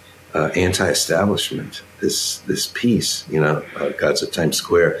 anti-establishment. This piece, you know, Gods of Times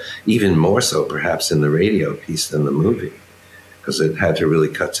Square, even more so perhaps in the radio piece than the movie, because it had to really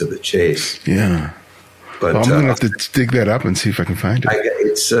cut to the chase. Yeah, but I'm going to have to dig that up and see if I can find it.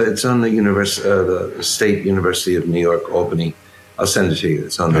 It's on the State University of New York, Albany. I'll send it to you.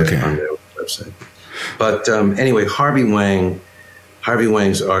 It's on their website. But anyway, Harvey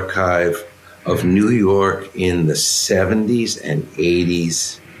Wang's archive of New York in the 70s and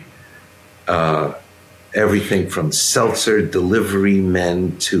 80s, everything from seltzer delivery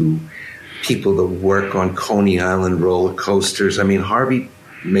men to people that work on Coney Island roller coasters. I mean, Harvey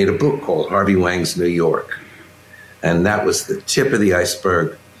made a book called Harvey Wang's New York, and that was the tip of the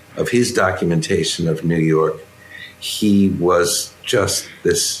iceberg of his documentation of New York. He was just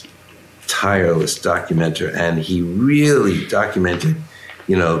this tireless documenter, and he really documented,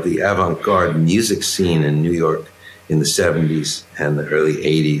 you know, the avant-garde music scene in New York in the 70s and the early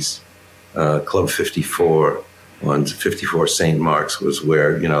 80s. Club 54 on 54 St. Mark's was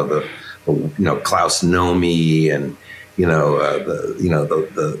where, you know, the Klaus Nomi and, you know,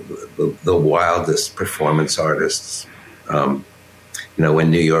 the wildest performance artists. You know,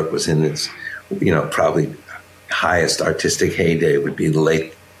 when New York was in its, you know, probably highest artistic heyday would be the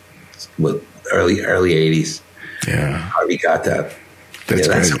early 80s. Yeah. Harvey got that.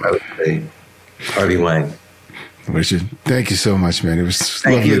 That's what I would say. Harvey Wang. Richard, thank you so much, man. It was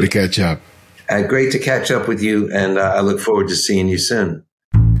lovely to catch up. Great to catch up with you, and I look forward to seeing you soon.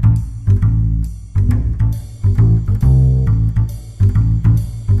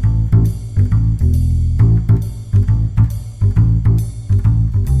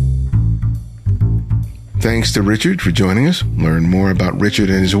 Thanks to Richard for joining us. Learn more about Richard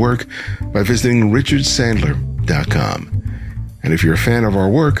and his work by visiting richardsandler.com. And if you're a fan of our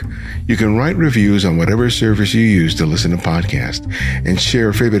work, you can write reviews on whatever service you use to listen to podcasts and share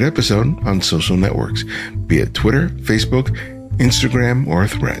a favorite episode on social networks, be it Twitter, Facebook, Instagram, or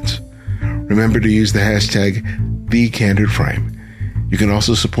Threads. Remember to use the hashtag #TheCandidFrame. You can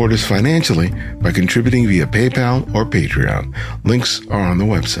also support us financially by contributing via PayPal or Patreon. Links are on the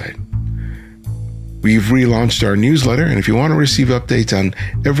website. We've relaunched our newsletter, and if you want to receive updates on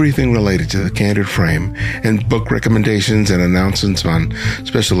everything related to the Candid Frame and book recommendations and announcements on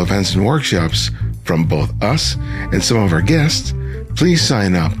special events and workshops from both us and some of our guests, please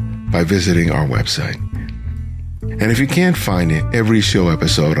sign up by visiting our website. And if you can't find every show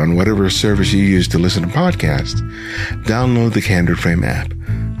episode on whatever service you use to listen to podcasts, download the Candid Frame app,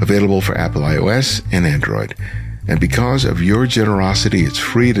 available for Apple iOS and Android. And because of your generosity, it's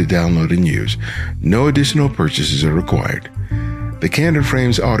free to download and use. No additional purchases are required. The Candid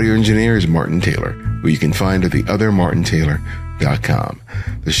Frame's audio engineer is Martin Taylor, who you can find at theothermartintaylor.com.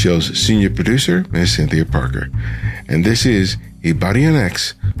 The show's senior producer is Cynthia Parker. And this is Ibarian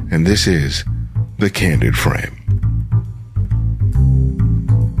X, and this is The Candid Frame.